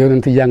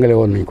yonent jàngale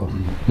woon nañ ko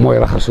mooy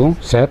raxasu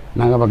seet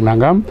nangam ak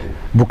nangam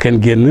bu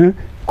kenn génn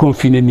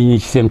confiné nit ñi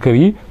ci seen kër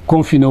yi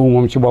confiné wu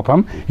moom ci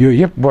boppam yooyu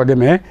yëpp boo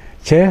demee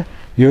ca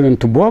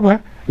yonent booba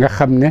nga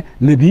xam ne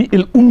nabi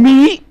il ummi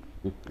yi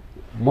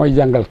mooy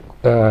jàngal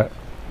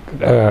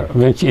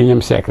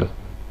 21e siècle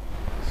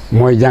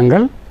mooy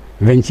jàngal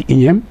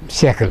 21e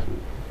siècle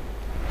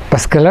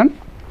parce que lan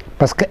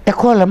parce que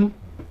école am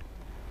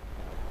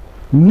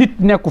nit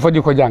nekku fa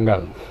di ko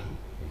jàngal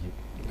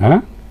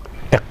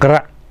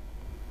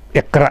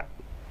iqra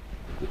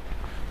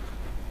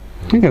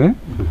nga ne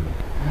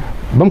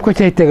ba mu ko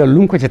cay tegal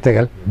lu mu ko ca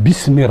tegal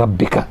bismi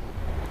rabbika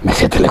mais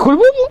c'est l'école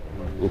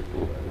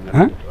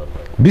boobu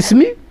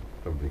bismi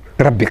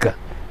rabbika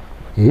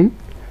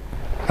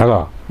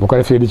alors bu ko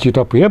defee di ci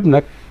topp yëpp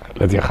nag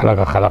alladi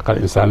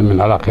xalaqal insaana min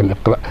alaqin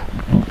iqra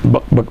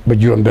ba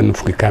juróom benn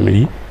fukki kaamil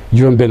yi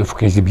juróom benn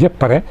fukki hizb yëpp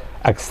pare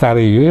ak saar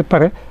yooyu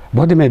pare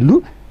boo demee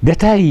lu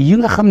détails yi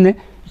nga xam ne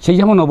ci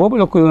jamono boobu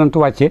la ko yonent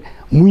wàccee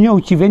mu ñëw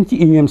ci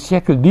 21e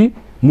siècle bi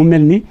mu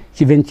mel ni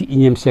ci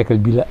 21e siècle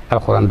bi la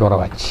alxuraan door a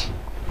wàcc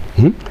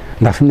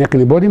ndax fi mu nekk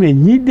ni boo demee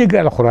ñiy dégg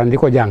alxuraan di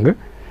ko jàng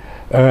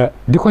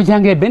di ko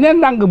jàngee beneen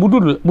langue bu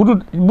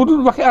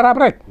dul waxi arabe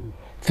rek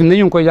fi mu ne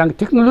ñu ngi koy jàng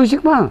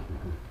technologiquement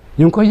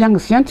ñu ngi koy jàng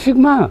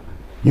scientifiquement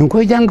ñu ngi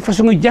koy jàng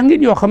façon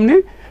jàngit yoo xam ne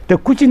te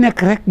ku ci nekk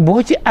rek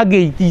boo ci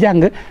àggee ci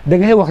jàng da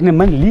ngay wax ne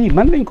man lii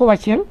man lañ ko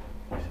wàcceel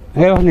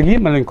da ngay wax ne lii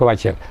man lañ ko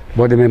wàcceel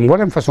boo demee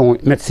mboolem façon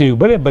médecin yu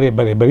bëri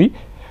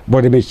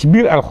boo demee ci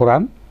biir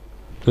alxuraan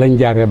lañ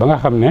jaaree ba nga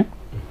xam ne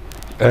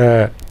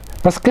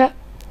parce que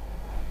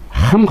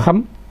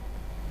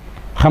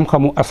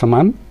xam-xamu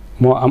asamaan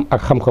moo am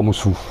ak xam-xamu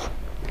suuf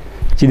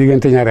ci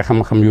diggante ñaari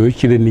xam-xam yooyu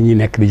ci la nit ñi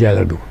nekk di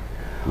jàlladu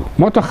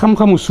moo tax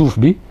xam-xamu suuf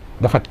bi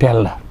dafa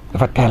teel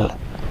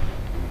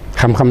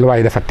xam-xam la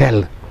waaye dafa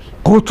teel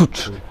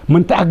xóotut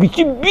mënta àgg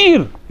ci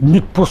biir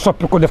nit pour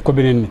soppi ko def ko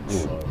beneen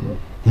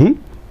nit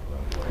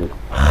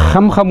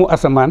xam-xamu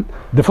asamaan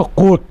dafa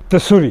xóot te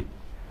sori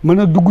mën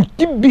a dugg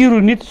ci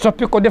biiru nit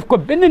soppi ko def ko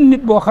beneen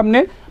nit boo xam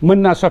ne mën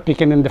naa soppi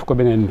keneen def ko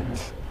beneen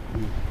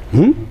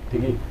nit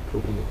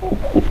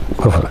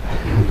foofu la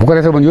bu ko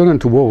defee man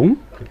yonentu boobu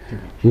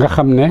nga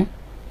xam ne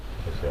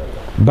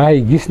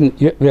bàyyi gis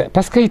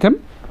parce que itam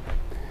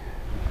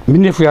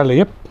mbindeefu yàlla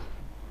yëpp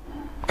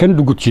kenn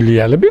duggut ci li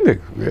yàlla bind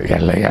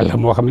yàlla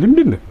moo xam li mu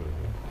bind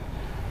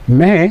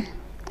mais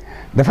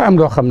dafa am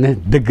loo xam ne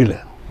dëgg la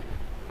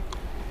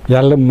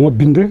yàlla moo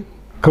bind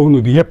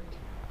kawnu bi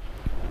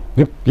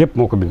yëpp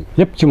moo ko bind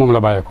yëpp ci moom la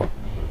bàyyee ko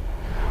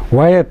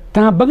waaye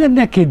temps ba nga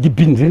nekkee di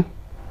bind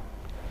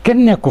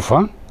kenn nekku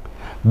fa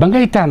ba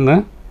ngay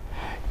tànn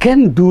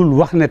kenn duul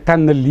wax ne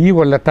tànn lii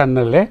wala tànn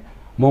le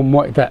moom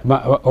moo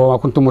wa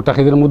kuntum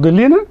muttaxidiina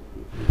mudilliina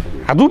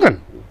aduudan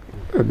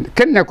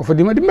kenn nekku fa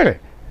di ma dimbale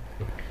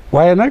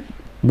waaye nag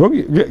boo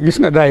gis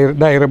nga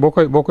daayira boo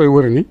koy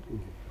wër ni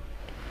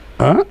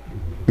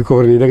di ko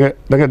wër ni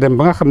da nga dem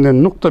ba nga xam ne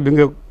nuqta bi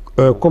nga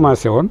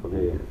commencé woon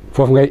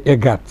foofu ngay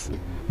eggaat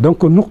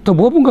donc nuqta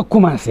boobu nga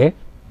commencé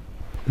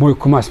mooy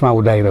commencement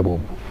wu daayira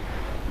boobu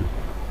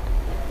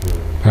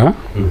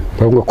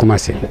boobu nga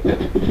commencé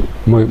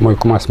mooy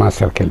commencement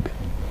cercle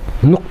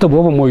bi nuqta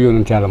boobu mooy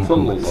yonent Yàlla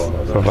Muhammad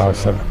sallallahu alayhi wa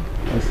sallam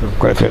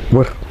ko defee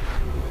wër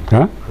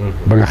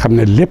ba nga xam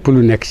ne lépp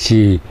lu nekk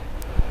ci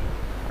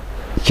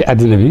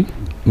àddina bi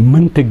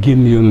mënta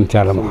génn yonent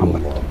Yàlla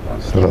Muhammad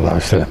sallallahu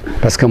alayhi wa sallam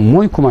parce que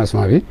mooy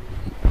commencement bi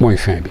mooy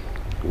fin bi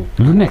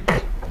lu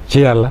nekk ci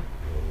yàlla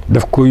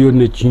daf ko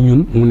yónnee ci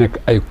ñun mu nekk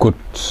ay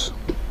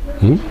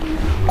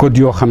code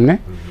yoo xam ne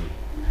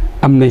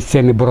am nañ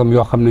seeni borom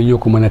yoo xam ne ñoo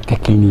ko mën a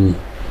tekkil nit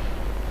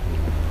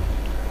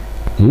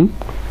ñi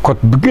code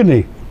bi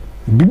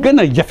gën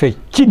a jafe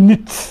ci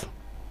nit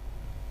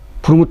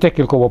pour mu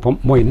tekkil ko boppam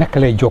mooy naka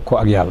lay jokkoo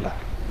ak yàlla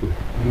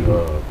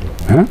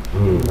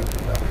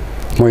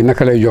mooy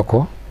naka lay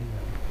jokkoo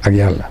ak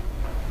yàlla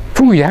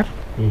fu mu jaar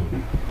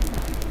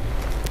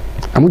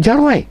amu jaar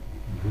waay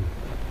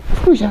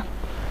fu mu jaar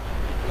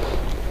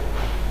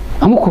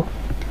amu ko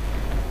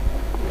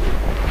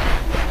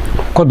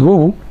code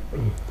boobu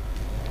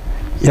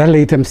yàlla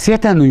itam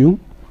seetaanuñu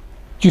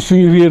ci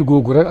suñu réer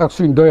googu rek ak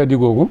suñu doyadi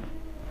googu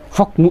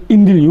fokk mu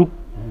indil ñu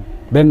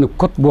benn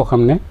code boo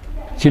xam ne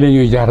ci la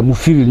ñuy jaar mu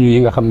firil ñu yi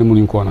nga xam ne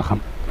mënuñ ko woon a xam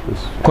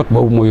code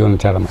boobu mooy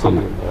yonent Yàlla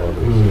Muhammad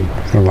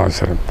sallallahu alayhi wa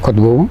sallam code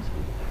boobu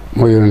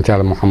mooy yonent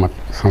Yàlla Muhammad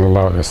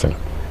sallallahu alayhi wa sallam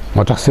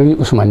moo tax Serigne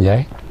Ousmane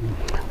Ndiaye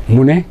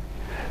mu ne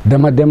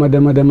dama dem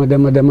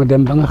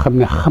ba nga xam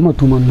ne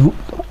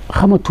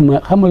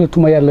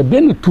xamalatuma yàlla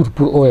benn tur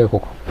pour ooyee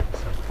ko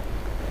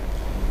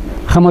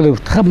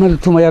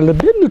xamalatuma yàlla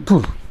benn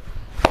tur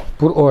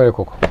pour ooyee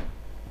ko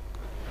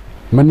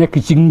ma nekk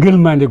ci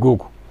ngëlmaande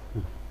googu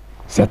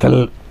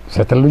seetal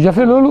lu jafe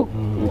loolu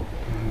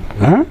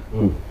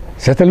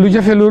seetal lu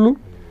jafe loolu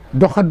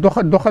dox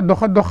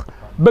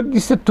ba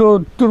gisatoo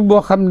tur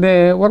boo xam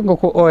ne war nga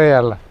ko ooyee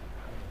yàlla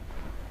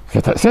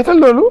seetal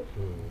loolu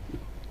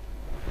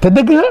te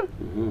dëgg la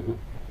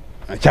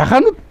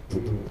caaxaanut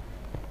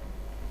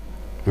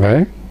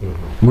waaye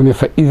mu ne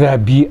fa ida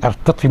bii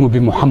artatimu bi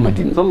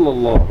muhammadin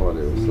sallallahu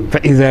alayhi wa sallam fa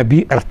ida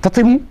bii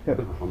artatimu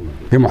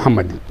bi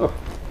muhammadin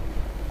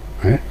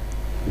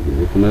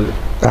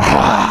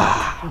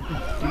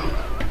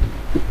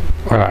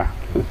voilà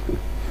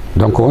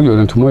donc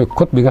yonent mooy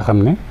code bi nga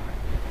xam ne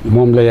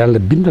moom la yàlla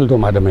bindal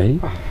doomu aadama yi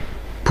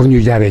pour ñu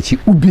jaaree ci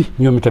ubbi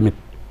ñoom tamit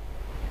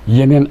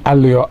yeneen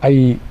àll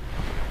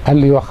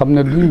yoo xam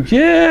ne duñ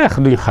jeex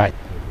duñ xaaj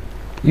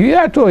yu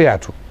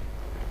yaatu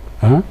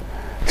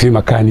fi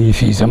makaani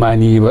fi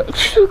zamaani wa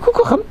ku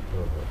ko xam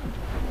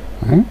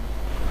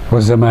wa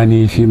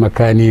zamaani fi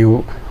makaani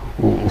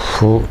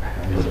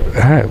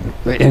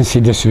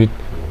ainsi de suite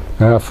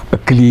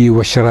akli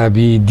wa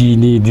sharabi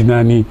diini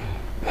dinaani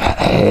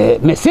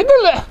mais c'est de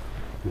la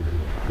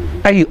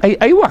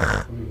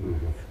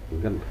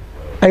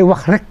ay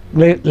wax rek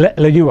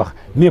la ñuy wax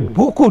mais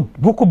boo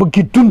ko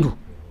bëggee dund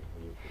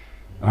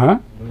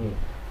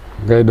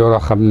ngay door a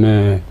xam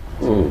ne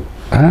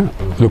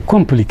lu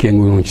compliqué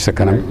nga noonu ci sa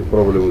kanam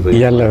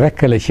yàlla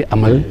rek la ci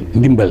amal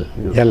ndimbal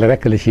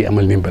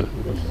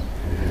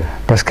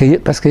parce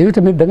que yow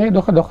tamit da ngay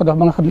dox ba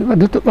nga xam ne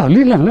waaw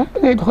lii lan la da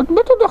ngay dox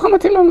ba doo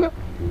xamati lan la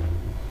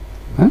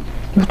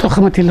ba doo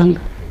xamati lan la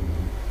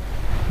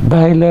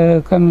bàyyi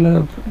la kan la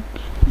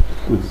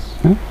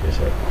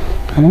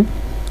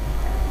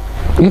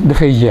yëpp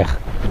dafay jeex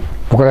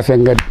bu ko defee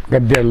nga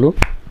dellu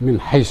min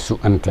haysu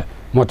anta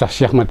moo tax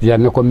Cheikh Mat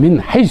Tidiane ne ko min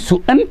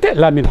haysu anta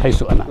la min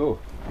haysu ana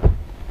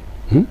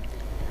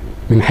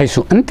min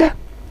haysu anta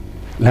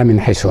la min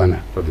haysu ana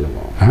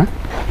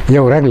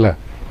yow rek la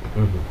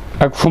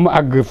ak fu mu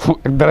àgg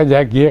ak daraja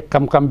ak yeeg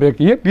xam-xam beeg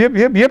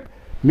yëpp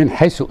min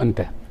haysu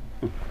anta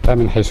la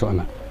min haysu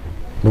ana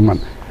du man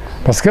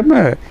parce que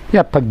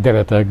yàpp ak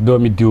deret ak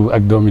doomi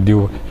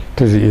diw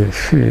te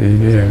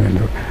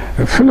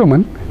fi lu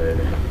mën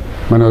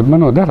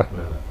mënoo dara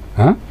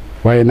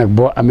waaye nag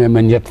boo amee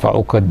man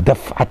yadfa'uka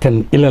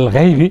daf'atan ilal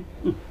ghaybi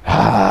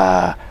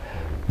da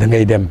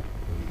ngay dem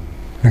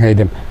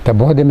te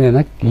boo demee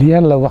nag li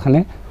yàlla wax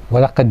ne wa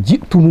laqad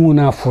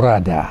ji'tumuunaa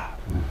furaadaa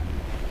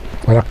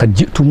wala qad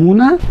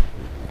ji'tumuuna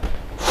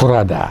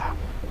furaada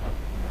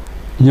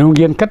ñëw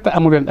ngeen kat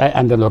amu leen ay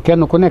àndandoo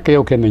kenn ku nekk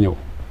yow kenn ñëw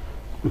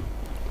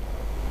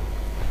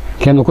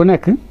kenn ku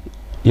nekk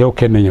yow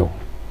kenn ñëw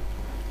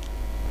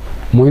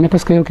mooy ne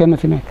parce que yow kenn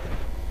fi nekk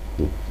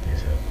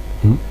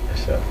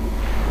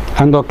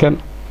àndoo kenn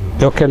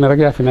yow kenn rek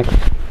yaa fi nekk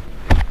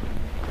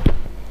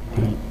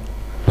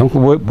donc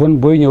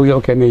booy ñëw yow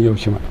kenn ñëw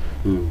ci man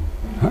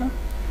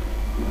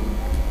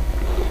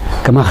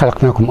kama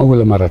xalaqnaakum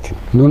awwala marratin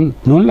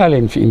noonu laa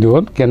leen fi indi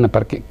woon kenn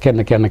par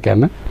kenn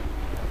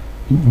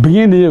bi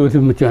ngeen di ñëw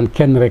tamit ci man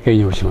kenn rek ay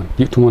ñëw ci man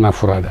ji'tumuunaa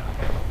furaadaa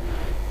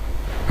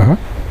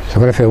su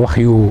ko defee wax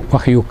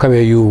yu kawe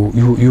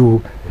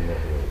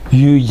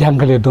yu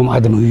jàngale doomu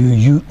aadama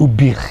yu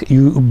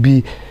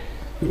ubbi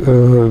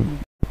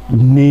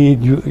nii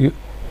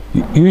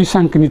yuy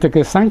sànq nit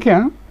ak sànq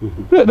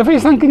dafay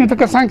sànq nit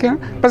ak sànq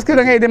parce que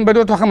da ngay dem ba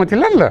dootoo xamati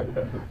lan la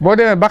boo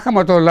demee ba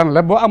xamatoo lan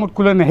la boo amut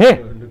ku la ne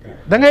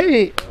da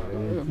ngay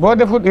boo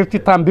deful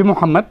irtitaam bi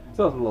Muhammad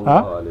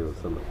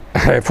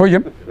foo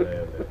jëm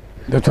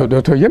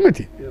dootoo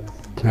jëmati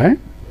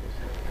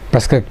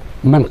parce que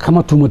man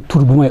xamatuma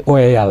tur bu may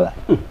ooyee yàlla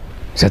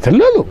c'est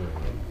loolu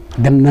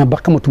dem naa ba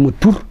xamatuma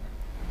tur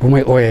bu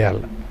may ooyee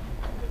yàlla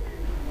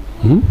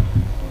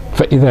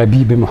fa ida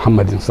bii bi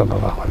Muhammadin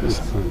sallallahu alayhi wa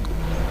sallam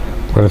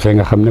ko defee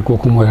nga xam ne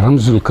kooku mooy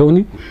ramzul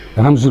kawni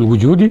ramzul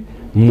wujudi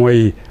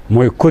mooy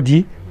code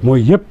yi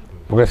mooy yëpp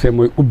bu ko defee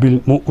moo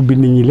ubbil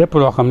nit ñi lépp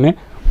loo xam ne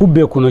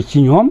ubbeeku na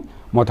ci ñoom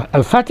moo tax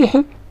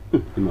alfatihi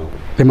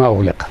lima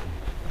ughliqa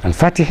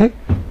alfatihi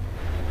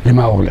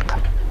lima ughliqa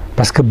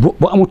parce que bu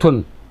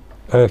amutoon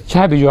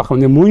caabi yoo xam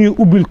ne moo ñuy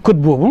ubbil code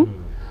boobu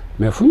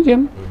mais fu ñu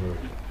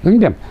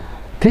dem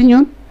te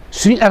ñoon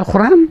suñu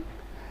alxuraan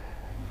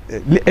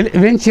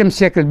 20e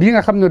siècle bii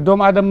nga xam ne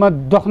doomu aadama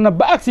dox na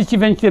ba agsi ci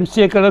 20e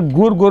siècle ak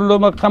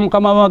góorgóorloom ak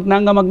xam-xamam ak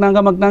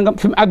nangam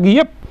fi mu àgg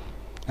yëpp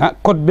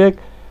code beeg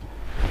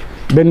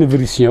benn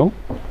virus ñëw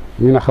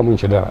ñu ne xamuñ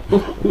ci dara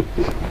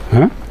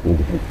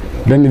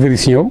benn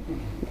virus ñëw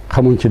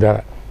xamuñ ci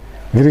dara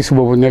virus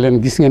boobu ne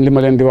leen gis ngeen li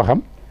ma leen di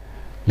waxam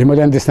li ma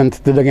leen di sant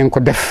te da ngeen ko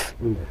def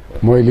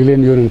mooy li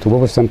leen yonentu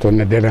boobu santoon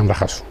ne dee leen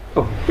raxasu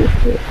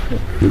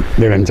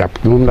dee leen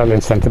jàpp moom laa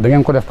leen sant da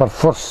ngeen ko def par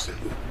force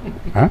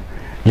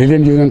li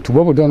leen yonentu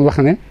boobu doon wax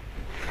ne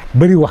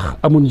bëri wax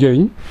amul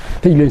njëriñ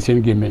tëj leen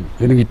seen gémmiñ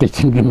yéen a ngi tëj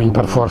seen gémmiñ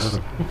par force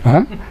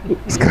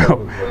parce que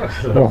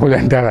waxu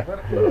leen dara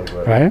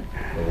waaye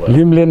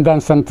lim leen daan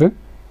sant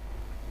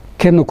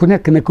kenn ku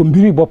nekk ne ko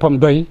mbiri boppam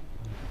doy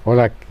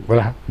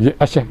voilà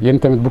Cheikh yéen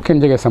tamit bu kenn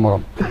jege sa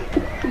morom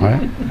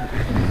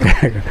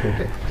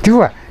tu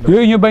vois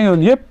yooyu ñu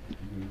bañoon yëpp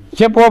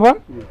ca booba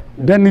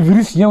benn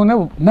virus ñëw na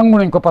nangu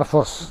nañ ko par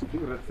force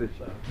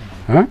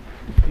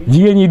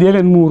jigéen ñi dee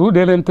leen muuru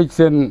dee leen tëj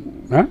seen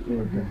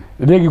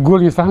léegi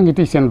góor ñi sax ngi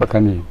tëj seen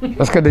bakkan yi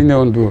parce que dañ ne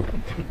woon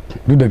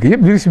du dëgg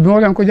yëpp virus bi moo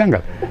leen ko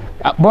jàngal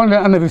bon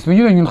leen ana virus bi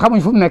ñu ne ñun xamuñ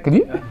fu mu nekk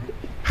di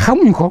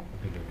xamuñ ko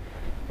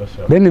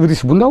benn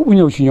virus bu ndaw bu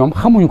ñëw ci ñoom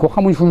xamuñ ko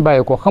xamuñ fu mu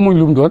bàyyee ko xamuñ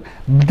lu mu doon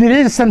di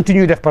leen sant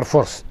ñuy def par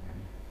force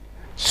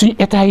suñ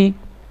état yi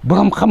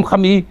borom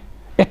xam-xam yi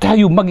état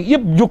yu mag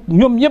yëpp jóg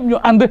ñoom ñëpp ñu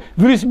ànd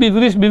virus bi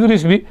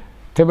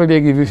te ba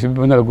léegi virus bi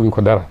mënalaguñ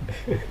ko dara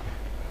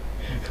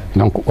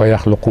donc wa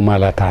yaxluqu maa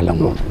laa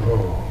taalamuun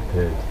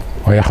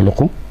wa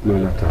yaxluqu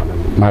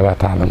maa laa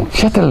taalamuun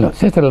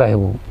seetal laay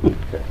boobu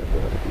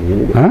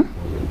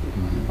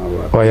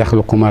wa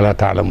yaxluqu maa laa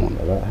taalamuun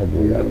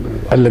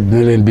ëllëg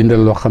dina leen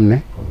bindal loo xam ne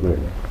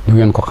du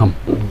ngeen ko xam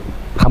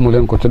xamu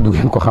leen ko te du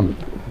ngeen ko xam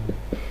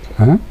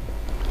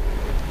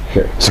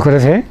su ko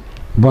defee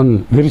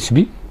bon virus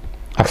bi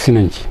agsi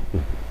nañ ci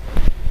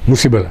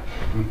musiba la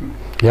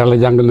yàlla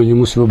jàngal nañu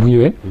musiba bu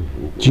ñëwee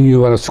ci ñuy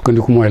war a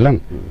sukkandiku mooy lan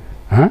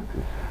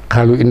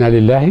qaalu inna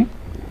lillahi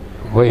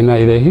wa inna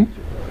ilayhi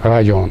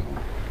rajiun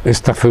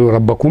istaghfiru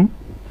rabbakum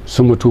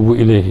summa tuubu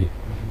ilayhi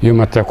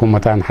yumatti'kum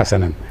mataan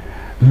hasanan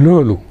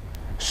loolu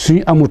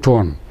suñu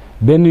amutoon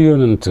benn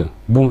yonent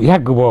bu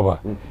yàgg booba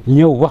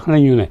ñëw wax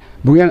nañu ne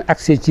bu ngeen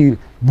accès ci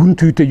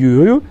buntu yu tëju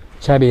yooyu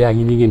caabi yaa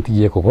ngi nii ngeen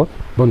tijjee ko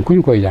bon ku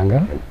ñu koy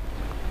jàngal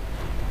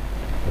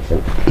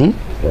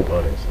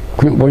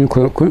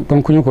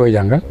ku ñu koy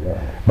jàngal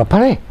ba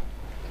pare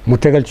mu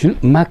tegal ci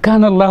ma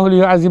kaana allahu li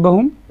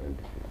yu'azibahum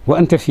wa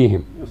anta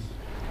fihim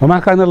wa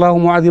ma kaana allahu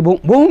mu'adhibahum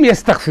wa hum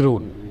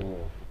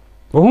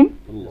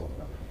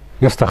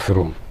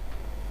yastaghfiruun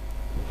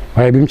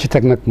waaye bi mu ci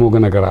teg nag moo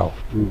gën a garaaw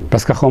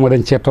parce que xaw ma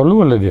dañ cee toll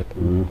wala déet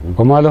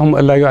wa ma lahum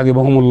allaa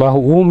yu'adhibahum allahu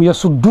wa hum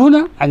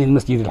yasudduuna an il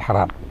masjid al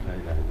haram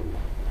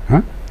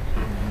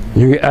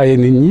ñu ngi aaye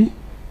nit ñi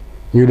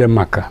ñu dem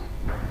Màkka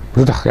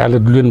lu tax yàlla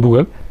du leen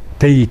buggal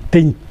tey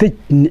tëj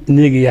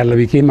néegi yàlla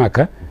bi kii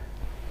Màkka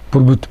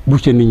pour bu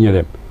ca nit ñi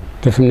dem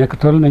te fi mu nekk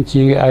toll nañ ci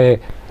ñu ngi aaye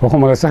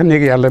waxuma la sax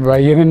néegi yàlla bi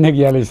waaye yeneen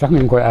néegi yàlla yi sax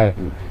nañ koy aaye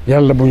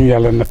yàlla bu ñu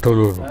yàlla nattoo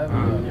loolu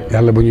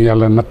yàlla bu ñu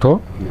yàlla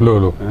nattoo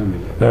loolu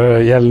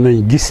yàlla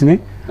nañ gis ne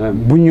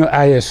bu ñu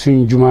aaye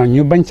suñ jumaa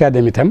ñu bañ caa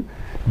dem itam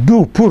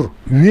du pour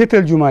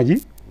wéetal jumaa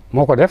ji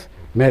moo ko def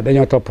mais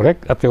dañoo topp rek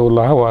atiiwu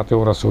llaha wa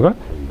atiiwu rasula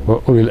wa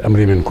ulil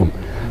amri minkum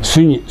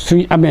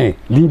suñ amee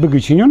liñ bëgg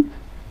ci ñun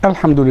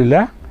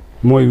alhamdulilah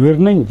mooy wér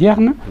nañ jeex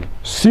na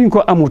suñ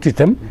ko amut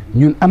itam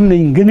ñun am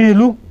nañ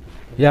ngëneelu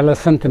yàlla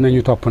sant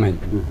nañu topp nañ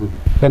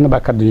benn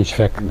bàkkat duñu ci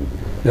fekk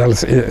yàlla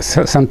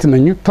sant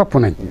nañu topp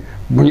nañ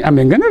bu ñu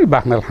amee ngëneel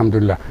baax na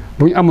alhamdulilah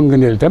bu ñu amul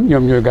ngëneel itam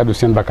ñoom ñooy gàddu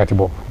seen bàkkati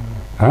boobu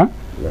ah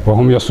wa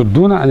hum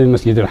yasudduuna an il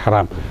masjid al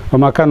haram wa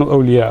ma kaanu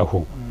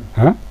awliyaahu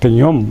ah te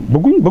ñoom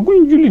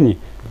bëgguñ jullit ñi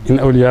in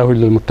awliyaahu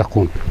illa al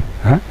muttaquun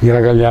ah ñu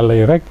ragal yàlla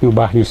yi rek ñu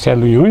baax ñu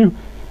sellu ñooñu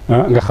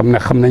nga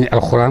xam nañ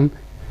alquran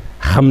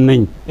xam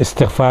nañ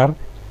istighfar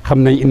xam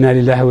nañ inna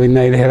lillahi wa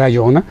inna ilayhi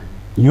raji'un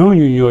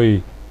ñooñu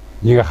ñooy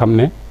ñi nga xam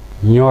ne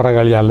ñoo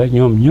ragal yàlla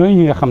ñoom ñooy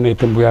ñi nga xam ne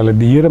itam bu yàlla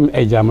di yërëm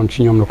ay jaamam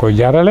ci ñoom la koy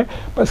jaarale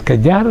parce que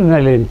jaar na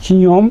leen ci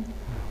ñoom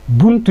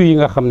buntu yi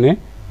nga xam ne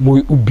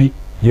mooy ubbi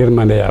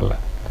yërmande yàlla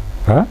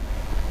ah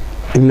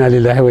inna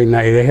lillahi wa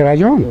inna ilayhi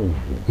raji'un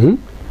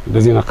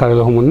allazina qala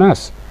lahum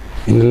an-nas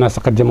inna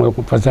an-nasa qad jama'u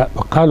lakum fa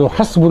qalu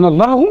hasbuna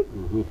allahu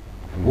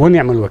wa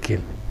ni'mal wakil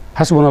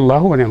hasbuna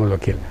allahu wa ni'mal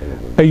wakil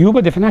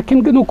Ayuba defe naa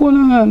kenn gënu koon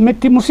a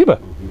métti musiba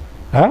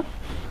ah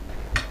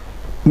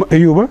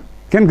Ayuba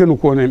kenn gënu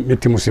koon a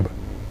métti musiba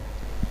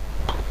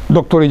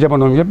docteur yi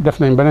jamonoom yëpp def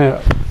nañ ba ne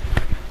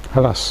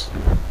xalaas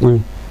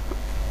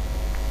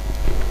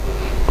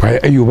waaye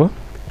Ayuba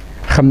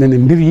xam na ne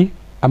mbir yi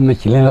am na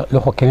ci leen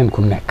loxo keneen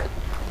ku nekk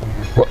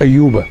wa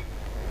Ayuba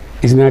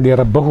iz naadi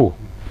rabbahu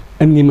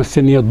anni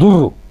massaniya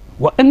durru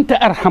wa anta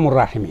arhamu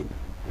rahimin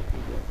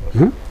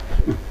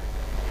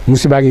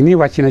musiba ngi nii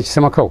wàcc na ci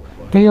sama kaw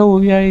te yow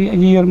yaay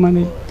aji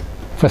yërmande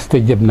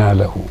fastajabna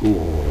lahu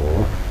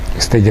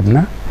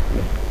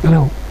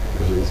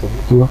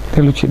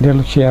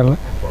dellu ci yàlla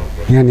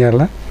ñaan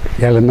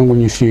yàlla nangul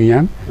ñu suñu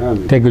ñaan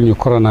teggal ñu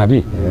corona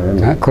bi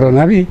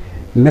corona bi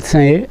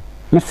médecins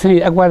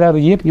yi ak waa daaru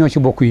yëpp ñoo ci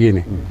bokk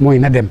yéene mooy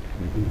na dem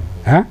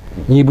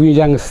ñii bu ñu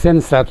jàng seen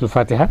salaatul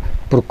fatiha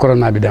pour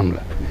corona bi dem la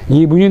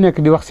ñii bu ñu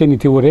nekk di wax seen i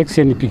théorie rek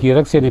seen i piqûre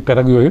rek seen i per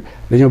ak yooyu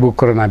dañoo bëgg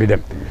corona bi dem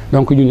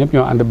donc ñun ñëpp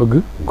ñoo ànd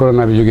bëgg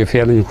corona bi jógee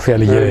fii nañu ko fii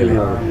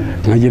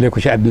nga jëlee ko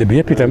ci àddina bi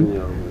yëpp itam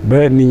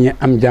ba nit ñi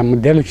am jàmm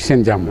dellu ci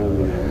seen jàmm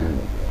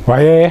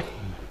waaye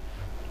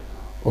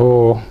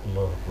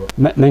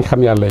nañ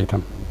xam yàlla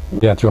itam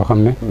yaat yoo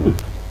xam ne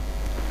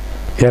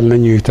yàlla na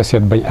ñuy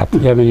taseet bañ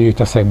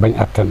bañ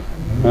attan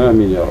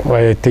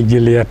waaye te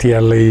jëliyaat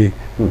yàlla yi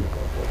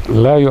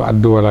laa yu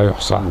addu wala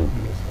yuxsa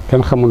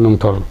kenn xamul nu mu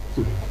toll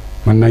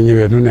mën naa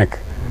ñëwee nu nekk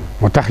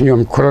moo tax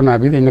ñoom corona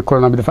bi dañ ne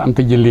corona bi dafa am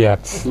te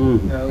jëliyaat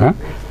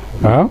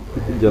waaw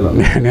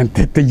neen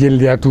te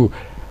jëliyaatu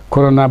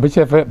corona ba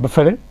ca ba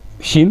fële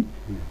Chine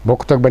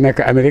bokkut ak ba nekk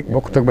Amérique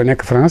bokkut ak ba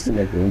nekk France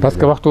parce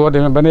que waxtu woo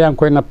demee ba ne yaa ngi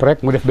koy napp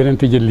rek mu def beneen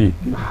te jël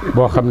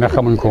boo xam ne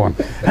xamuñ ko woon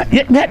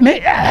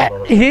mais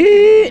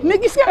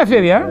gis nga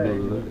affaire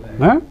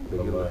yi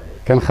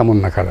kenn xamul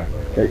naka la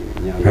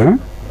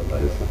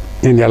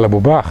ñeen yàlla bu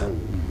baax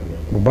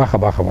a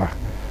baax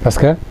parce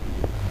que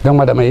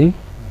dama damay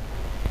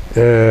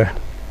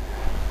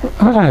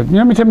voilà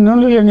ñoom itam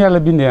noonu la leen yàlla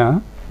bindee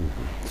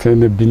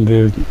seen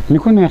bind ni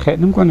ko neexee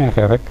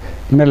rek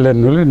mel leen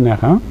nu leen neex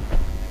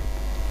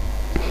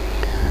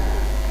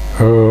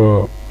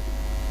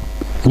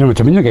ñoom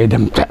tamit ñu ngay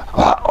dem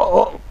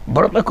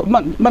borom école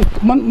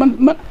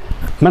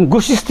man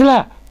gauchiste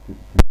la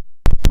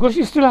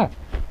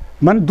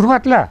man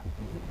droite la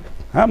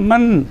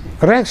man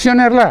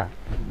réactionnaire la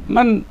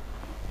man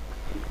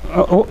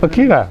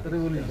kii la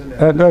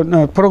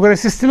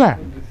progressiste la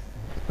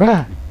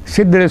voilà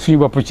séddale suñu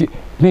bopp ci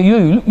mais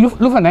yooyu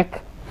lu fa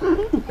nekk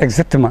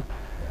exactement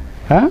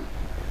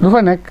lu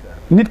fa nekk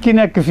nit ki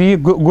nekk fii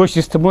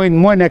gauchiste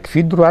moo nekk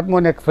fii droite moo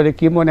nekk fële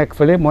kii moo nekk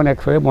fële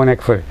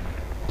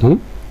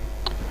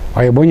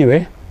waaye boo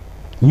ñëwee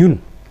ñun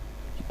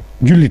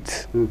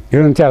jullit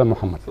yonent Yàlla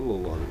Muhammad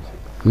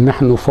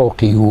nahnu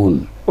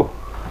fawqiyuun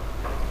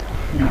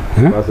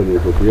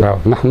waaw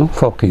nahnu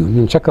fawqiyuun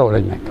ñun ca kaw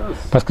lañ nekk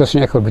parce que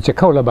suñu école bi ca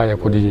kaw la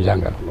bàyyeekoo di ñu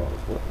jàngal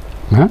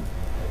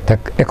te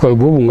école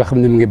boobu nga xam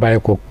ne mu ngi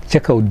bàyyeekoo ca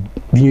kaw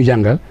di ñu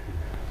jàngal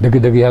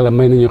dëgg-dëgg yàlla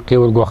may nañu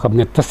xéewal goo xam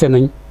ne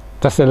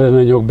tasale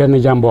nañu benn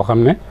jàmm boo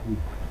xam ne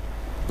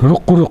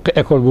ruq-ruqi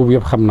école boobu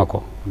yëpp xam na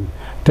ko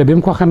te bi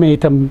mu ko xamee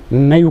itam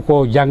nayu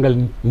koo jàngal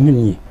nit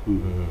ñi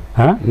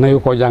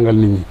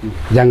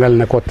jàngal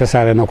na ko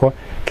tasaare na ko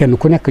kenn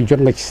ku nekk jot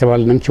nga ci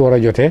sawal na nga ci war a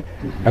jotee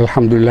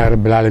alhamdulilah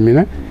rabbil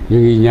alamina ñu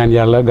ngi ñaan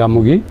yàlla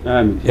gàmmu gi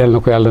yàlla na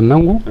ko yàlla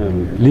nangu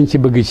liñ ci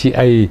bëgg ci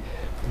ay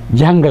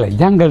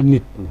jàngal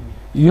nit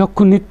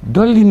yokk nit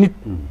dolli nit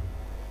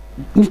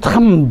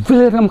xam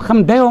valeur am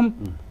xam dayoom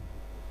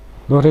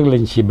loolu rek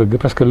lañ ciy bëgg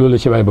parce que loolu la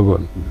ci Baye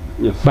bëggoon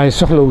Baye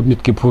soxlawut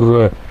nit ki pour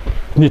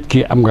nit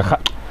ki am nga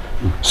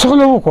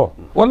soxlawu ko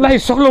wallahi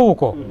soxlawu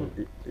ko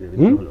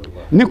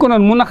ni ko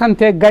noonu mu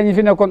naxantee gaañ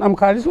fi nekkoon am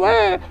xaalis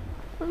waaye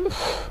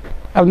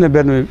am na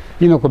benn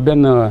ñu ne ko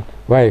benn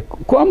waaye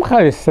ku am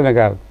xaalis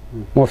Sénégal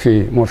moo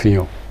fi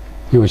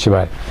ñëw ci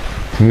Baye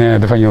ne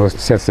dafa ñëw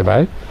seet si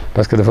Baye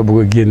parce que dafa bëgg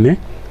a génne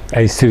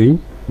ay sëriñ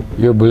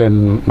yóbbu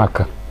leen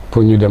Makka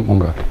pour ñu dem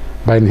umra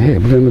Baye ne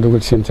bu leen ma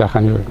dugal ci seen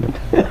caaxaan yooyu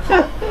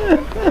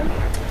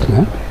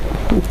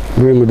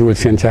lu ngeen ma dugal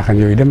seen caaxaan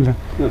yooyu dem la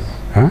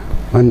ah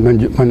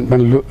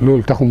man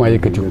loolu taxumaa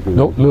yëkkati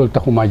loolu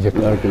taxumaa jëkk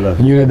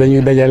ñu ne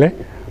dañuy dajale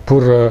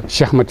pour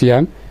Cheikh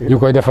Matiyaan ñu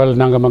koy defal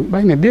nangam ak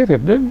bàyyi ne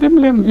déedéet dem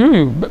leen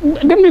yooyu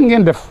dem leen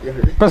ngeen def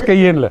parce que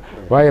yéen la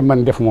waaye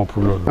man def moo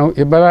pour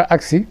loolu balaa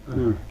agsi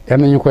yal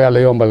nañu ko yàlla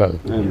yombalal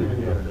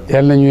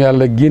yal nañu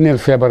yàlla génneel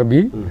feebar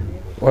bi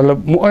wala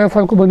mu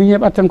oyofal ko ba nit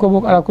ñëpp attan ko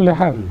boog ala kulli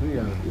xaal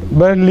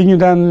ba li ñu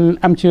daan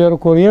am ci weeru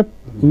koor yëpp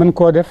mën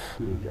koo def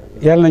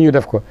yàlla nañu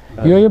def ko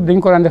yooyu yëpp dañ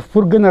ko daan def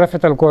pour gën a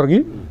rafetal koor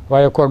gi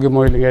waaye koor gi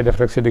mooy li ngay def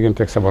rek sa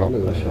diggante ak sa borom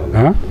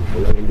ah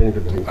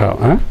waaw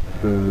ah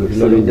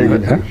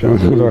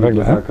loolu rek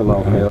la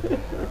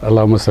ah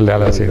allahumma salli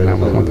ala sayyidina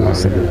Muhammad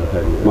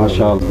ma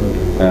sha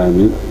Allah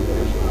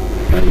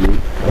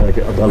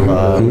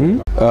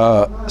amin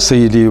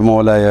sayyidi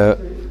mawlaaya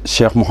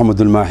Cheikh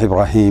Mouhamadul Mahi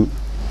Ibrahim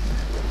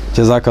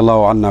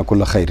jazakallahu anna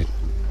kulla xayrin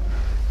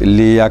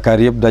li yaakaar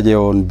yëpp daje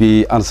woon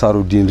bi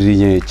ansaaru diin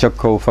riñe ca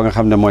kaw fa nga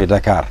xam ne mooy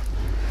Dakar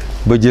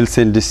ba jël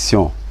seen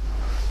décision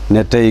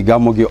ne tey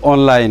gàmmu gi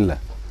online la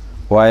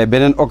waaye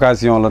beneen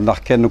occasion la ndax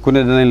kenn ku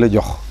ne danañ la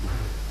jox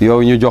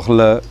yow ñu jox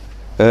la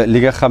li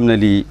nga xam ne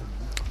lii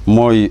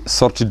mooy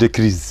sortie de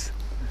crise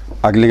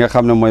ak li nga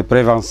xam ne mooy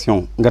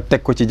prévention nga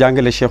teg ko ci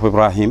jàngale Cheikh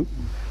Ibrahim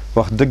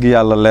wax dëgg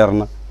yàlla leer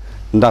na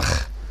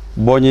ndax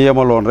boo ñu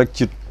yemaloon rek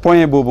ci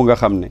point boobu nga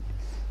xam ne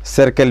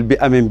cercle bi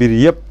amee mbir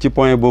yëpp ci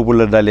point boobu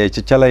la dalee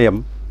ci ca la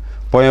yem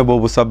point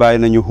boobu sa bàyyi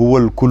nañu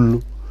huwal kullu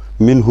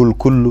minhul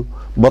kullu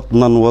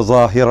batnan wa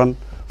zahiran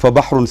fa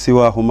bahrun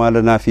siwaahu ma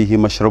lana fihi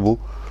mashrabu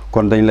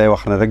kon dañ lay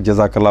wax ne rek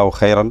jazakallahu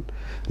xayran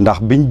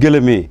ndax biñ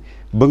gëlëmee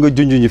ba nga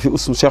junjuñu fi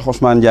Cheikh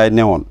Ousmane Ndiaye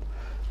newoon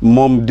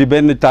moom di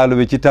benn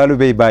taalibe ci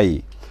taalibey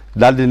bàyyi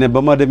daal di ne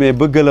ba ma demee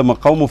ba gëlëma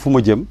xaw ma fu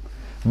ma jëm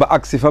ba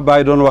agsi fa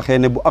bàyyi doon waxee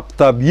ne bu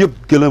aqtaab yëpp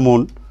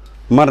gëlëmoon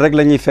man rek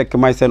la ñuy fekk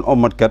may seen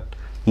ommatkat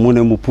mu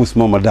ne mu puus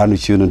ma daanu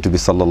ci yonantu bi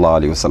sallallahu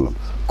alayhi wa sallam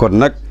kon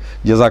nag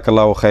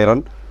jazakallahu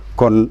xayran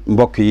kon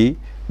mbokk yi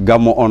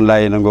gàmmu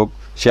online na ngoog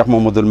Cheikh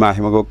Mouhamadoul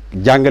Mahi ma ngoog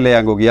jàngale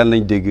yaa ngoog yàlla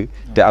nañ dégg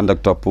te ànd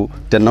ak topp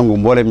te nangu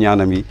mbooleem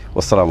ñaanam yi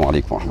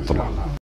wasalaamualeykum wa rahmatullah